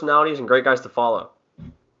great personalities and great guys to follow.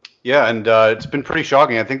 Yeah, and it's been pretty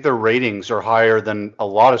shocking. I think their ratings are higher than a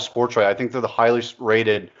lot of sports right. I think they're the highest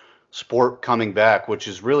rated sport coming back, which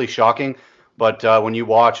is really shocking. But when you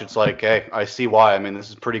watch, it's like, hey, I see why. I mean, this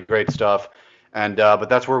is pretty great stuff. And but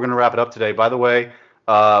that's where we're going to wrap it up today. By the way,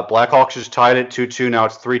 Blackhawks just tied it 2-2. Now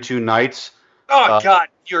it's 3-2 Knights. Oh, God,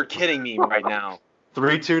 you're kidding me right now.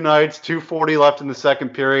 3-2 Knights, 2:40 left in the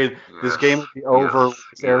second period. This game will be over.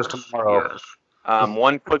 Airs tomorrow.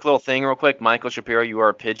 One quick little thing real quick. Michael Shapiro, you are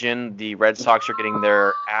a pigeon. The Red Sox are getting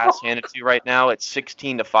their ass handed to you right now. It's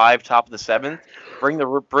 16-5, top of the 7th.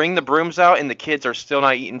 Bring the brooms out, and the kids are still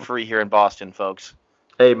not eating free here in Boston, folks.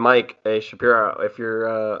 Hey, Mike. Hey, Shapiro. If you're,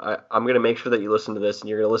 I'm going to make sure that you listen to this, and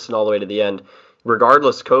you're going to listen all the way to the end.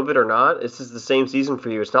 Regardless, COVID or not, this is the same season for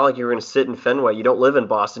you. It's not like you're going to sit in Fenway. You don't live in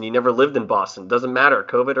Boston. You never lived in Boston. Doesn't matter,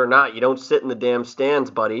 COVID or not. You don't sit in the damn stands,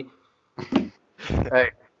 buddy. Hey,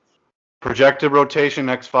 projected rotation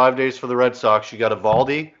next 5 days for the Red Sox. You got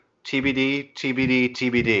Eovaldi,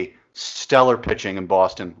 TBD. Stellar pitching in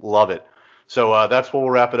Boston. Love it. So that's where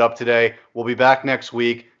we'll wrap it up today. We'll be back next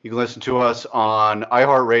week. You can listen to us on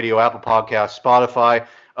iHeartRadio, Apple Podcasts, Spotify.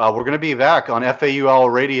 We're going to be back on FAU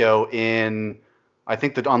Radio in, I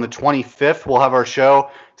think that on the 25th, we'll have our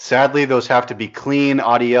show. Sadly, those have to be clean.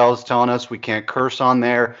 Audiel's telling us we can't curse on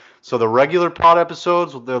there. So the regular pod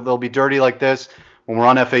episodes, they'll be dirty like this. When we're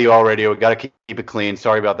on FAU Radio, we got to keep it clean.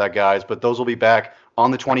 Sorry about that, guys. But those will be back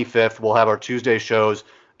on the 25th. We'll have our Tuesday shows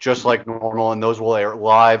just like normal, and those will air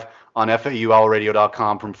live on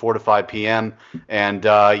FAUOwlradio.com from 4 to 5 p.m. And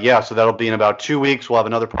so that'll be in about 2 weeks. We'll have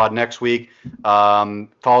another pod next week. Follow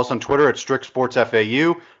us on Twitter at Strict Sports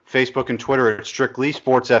FAU, Facebook and Twitter at Strictly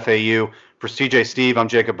Sports FAU. For CJ Steve, I'm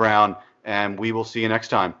Jacob Brown, and we will see you next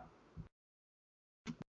time.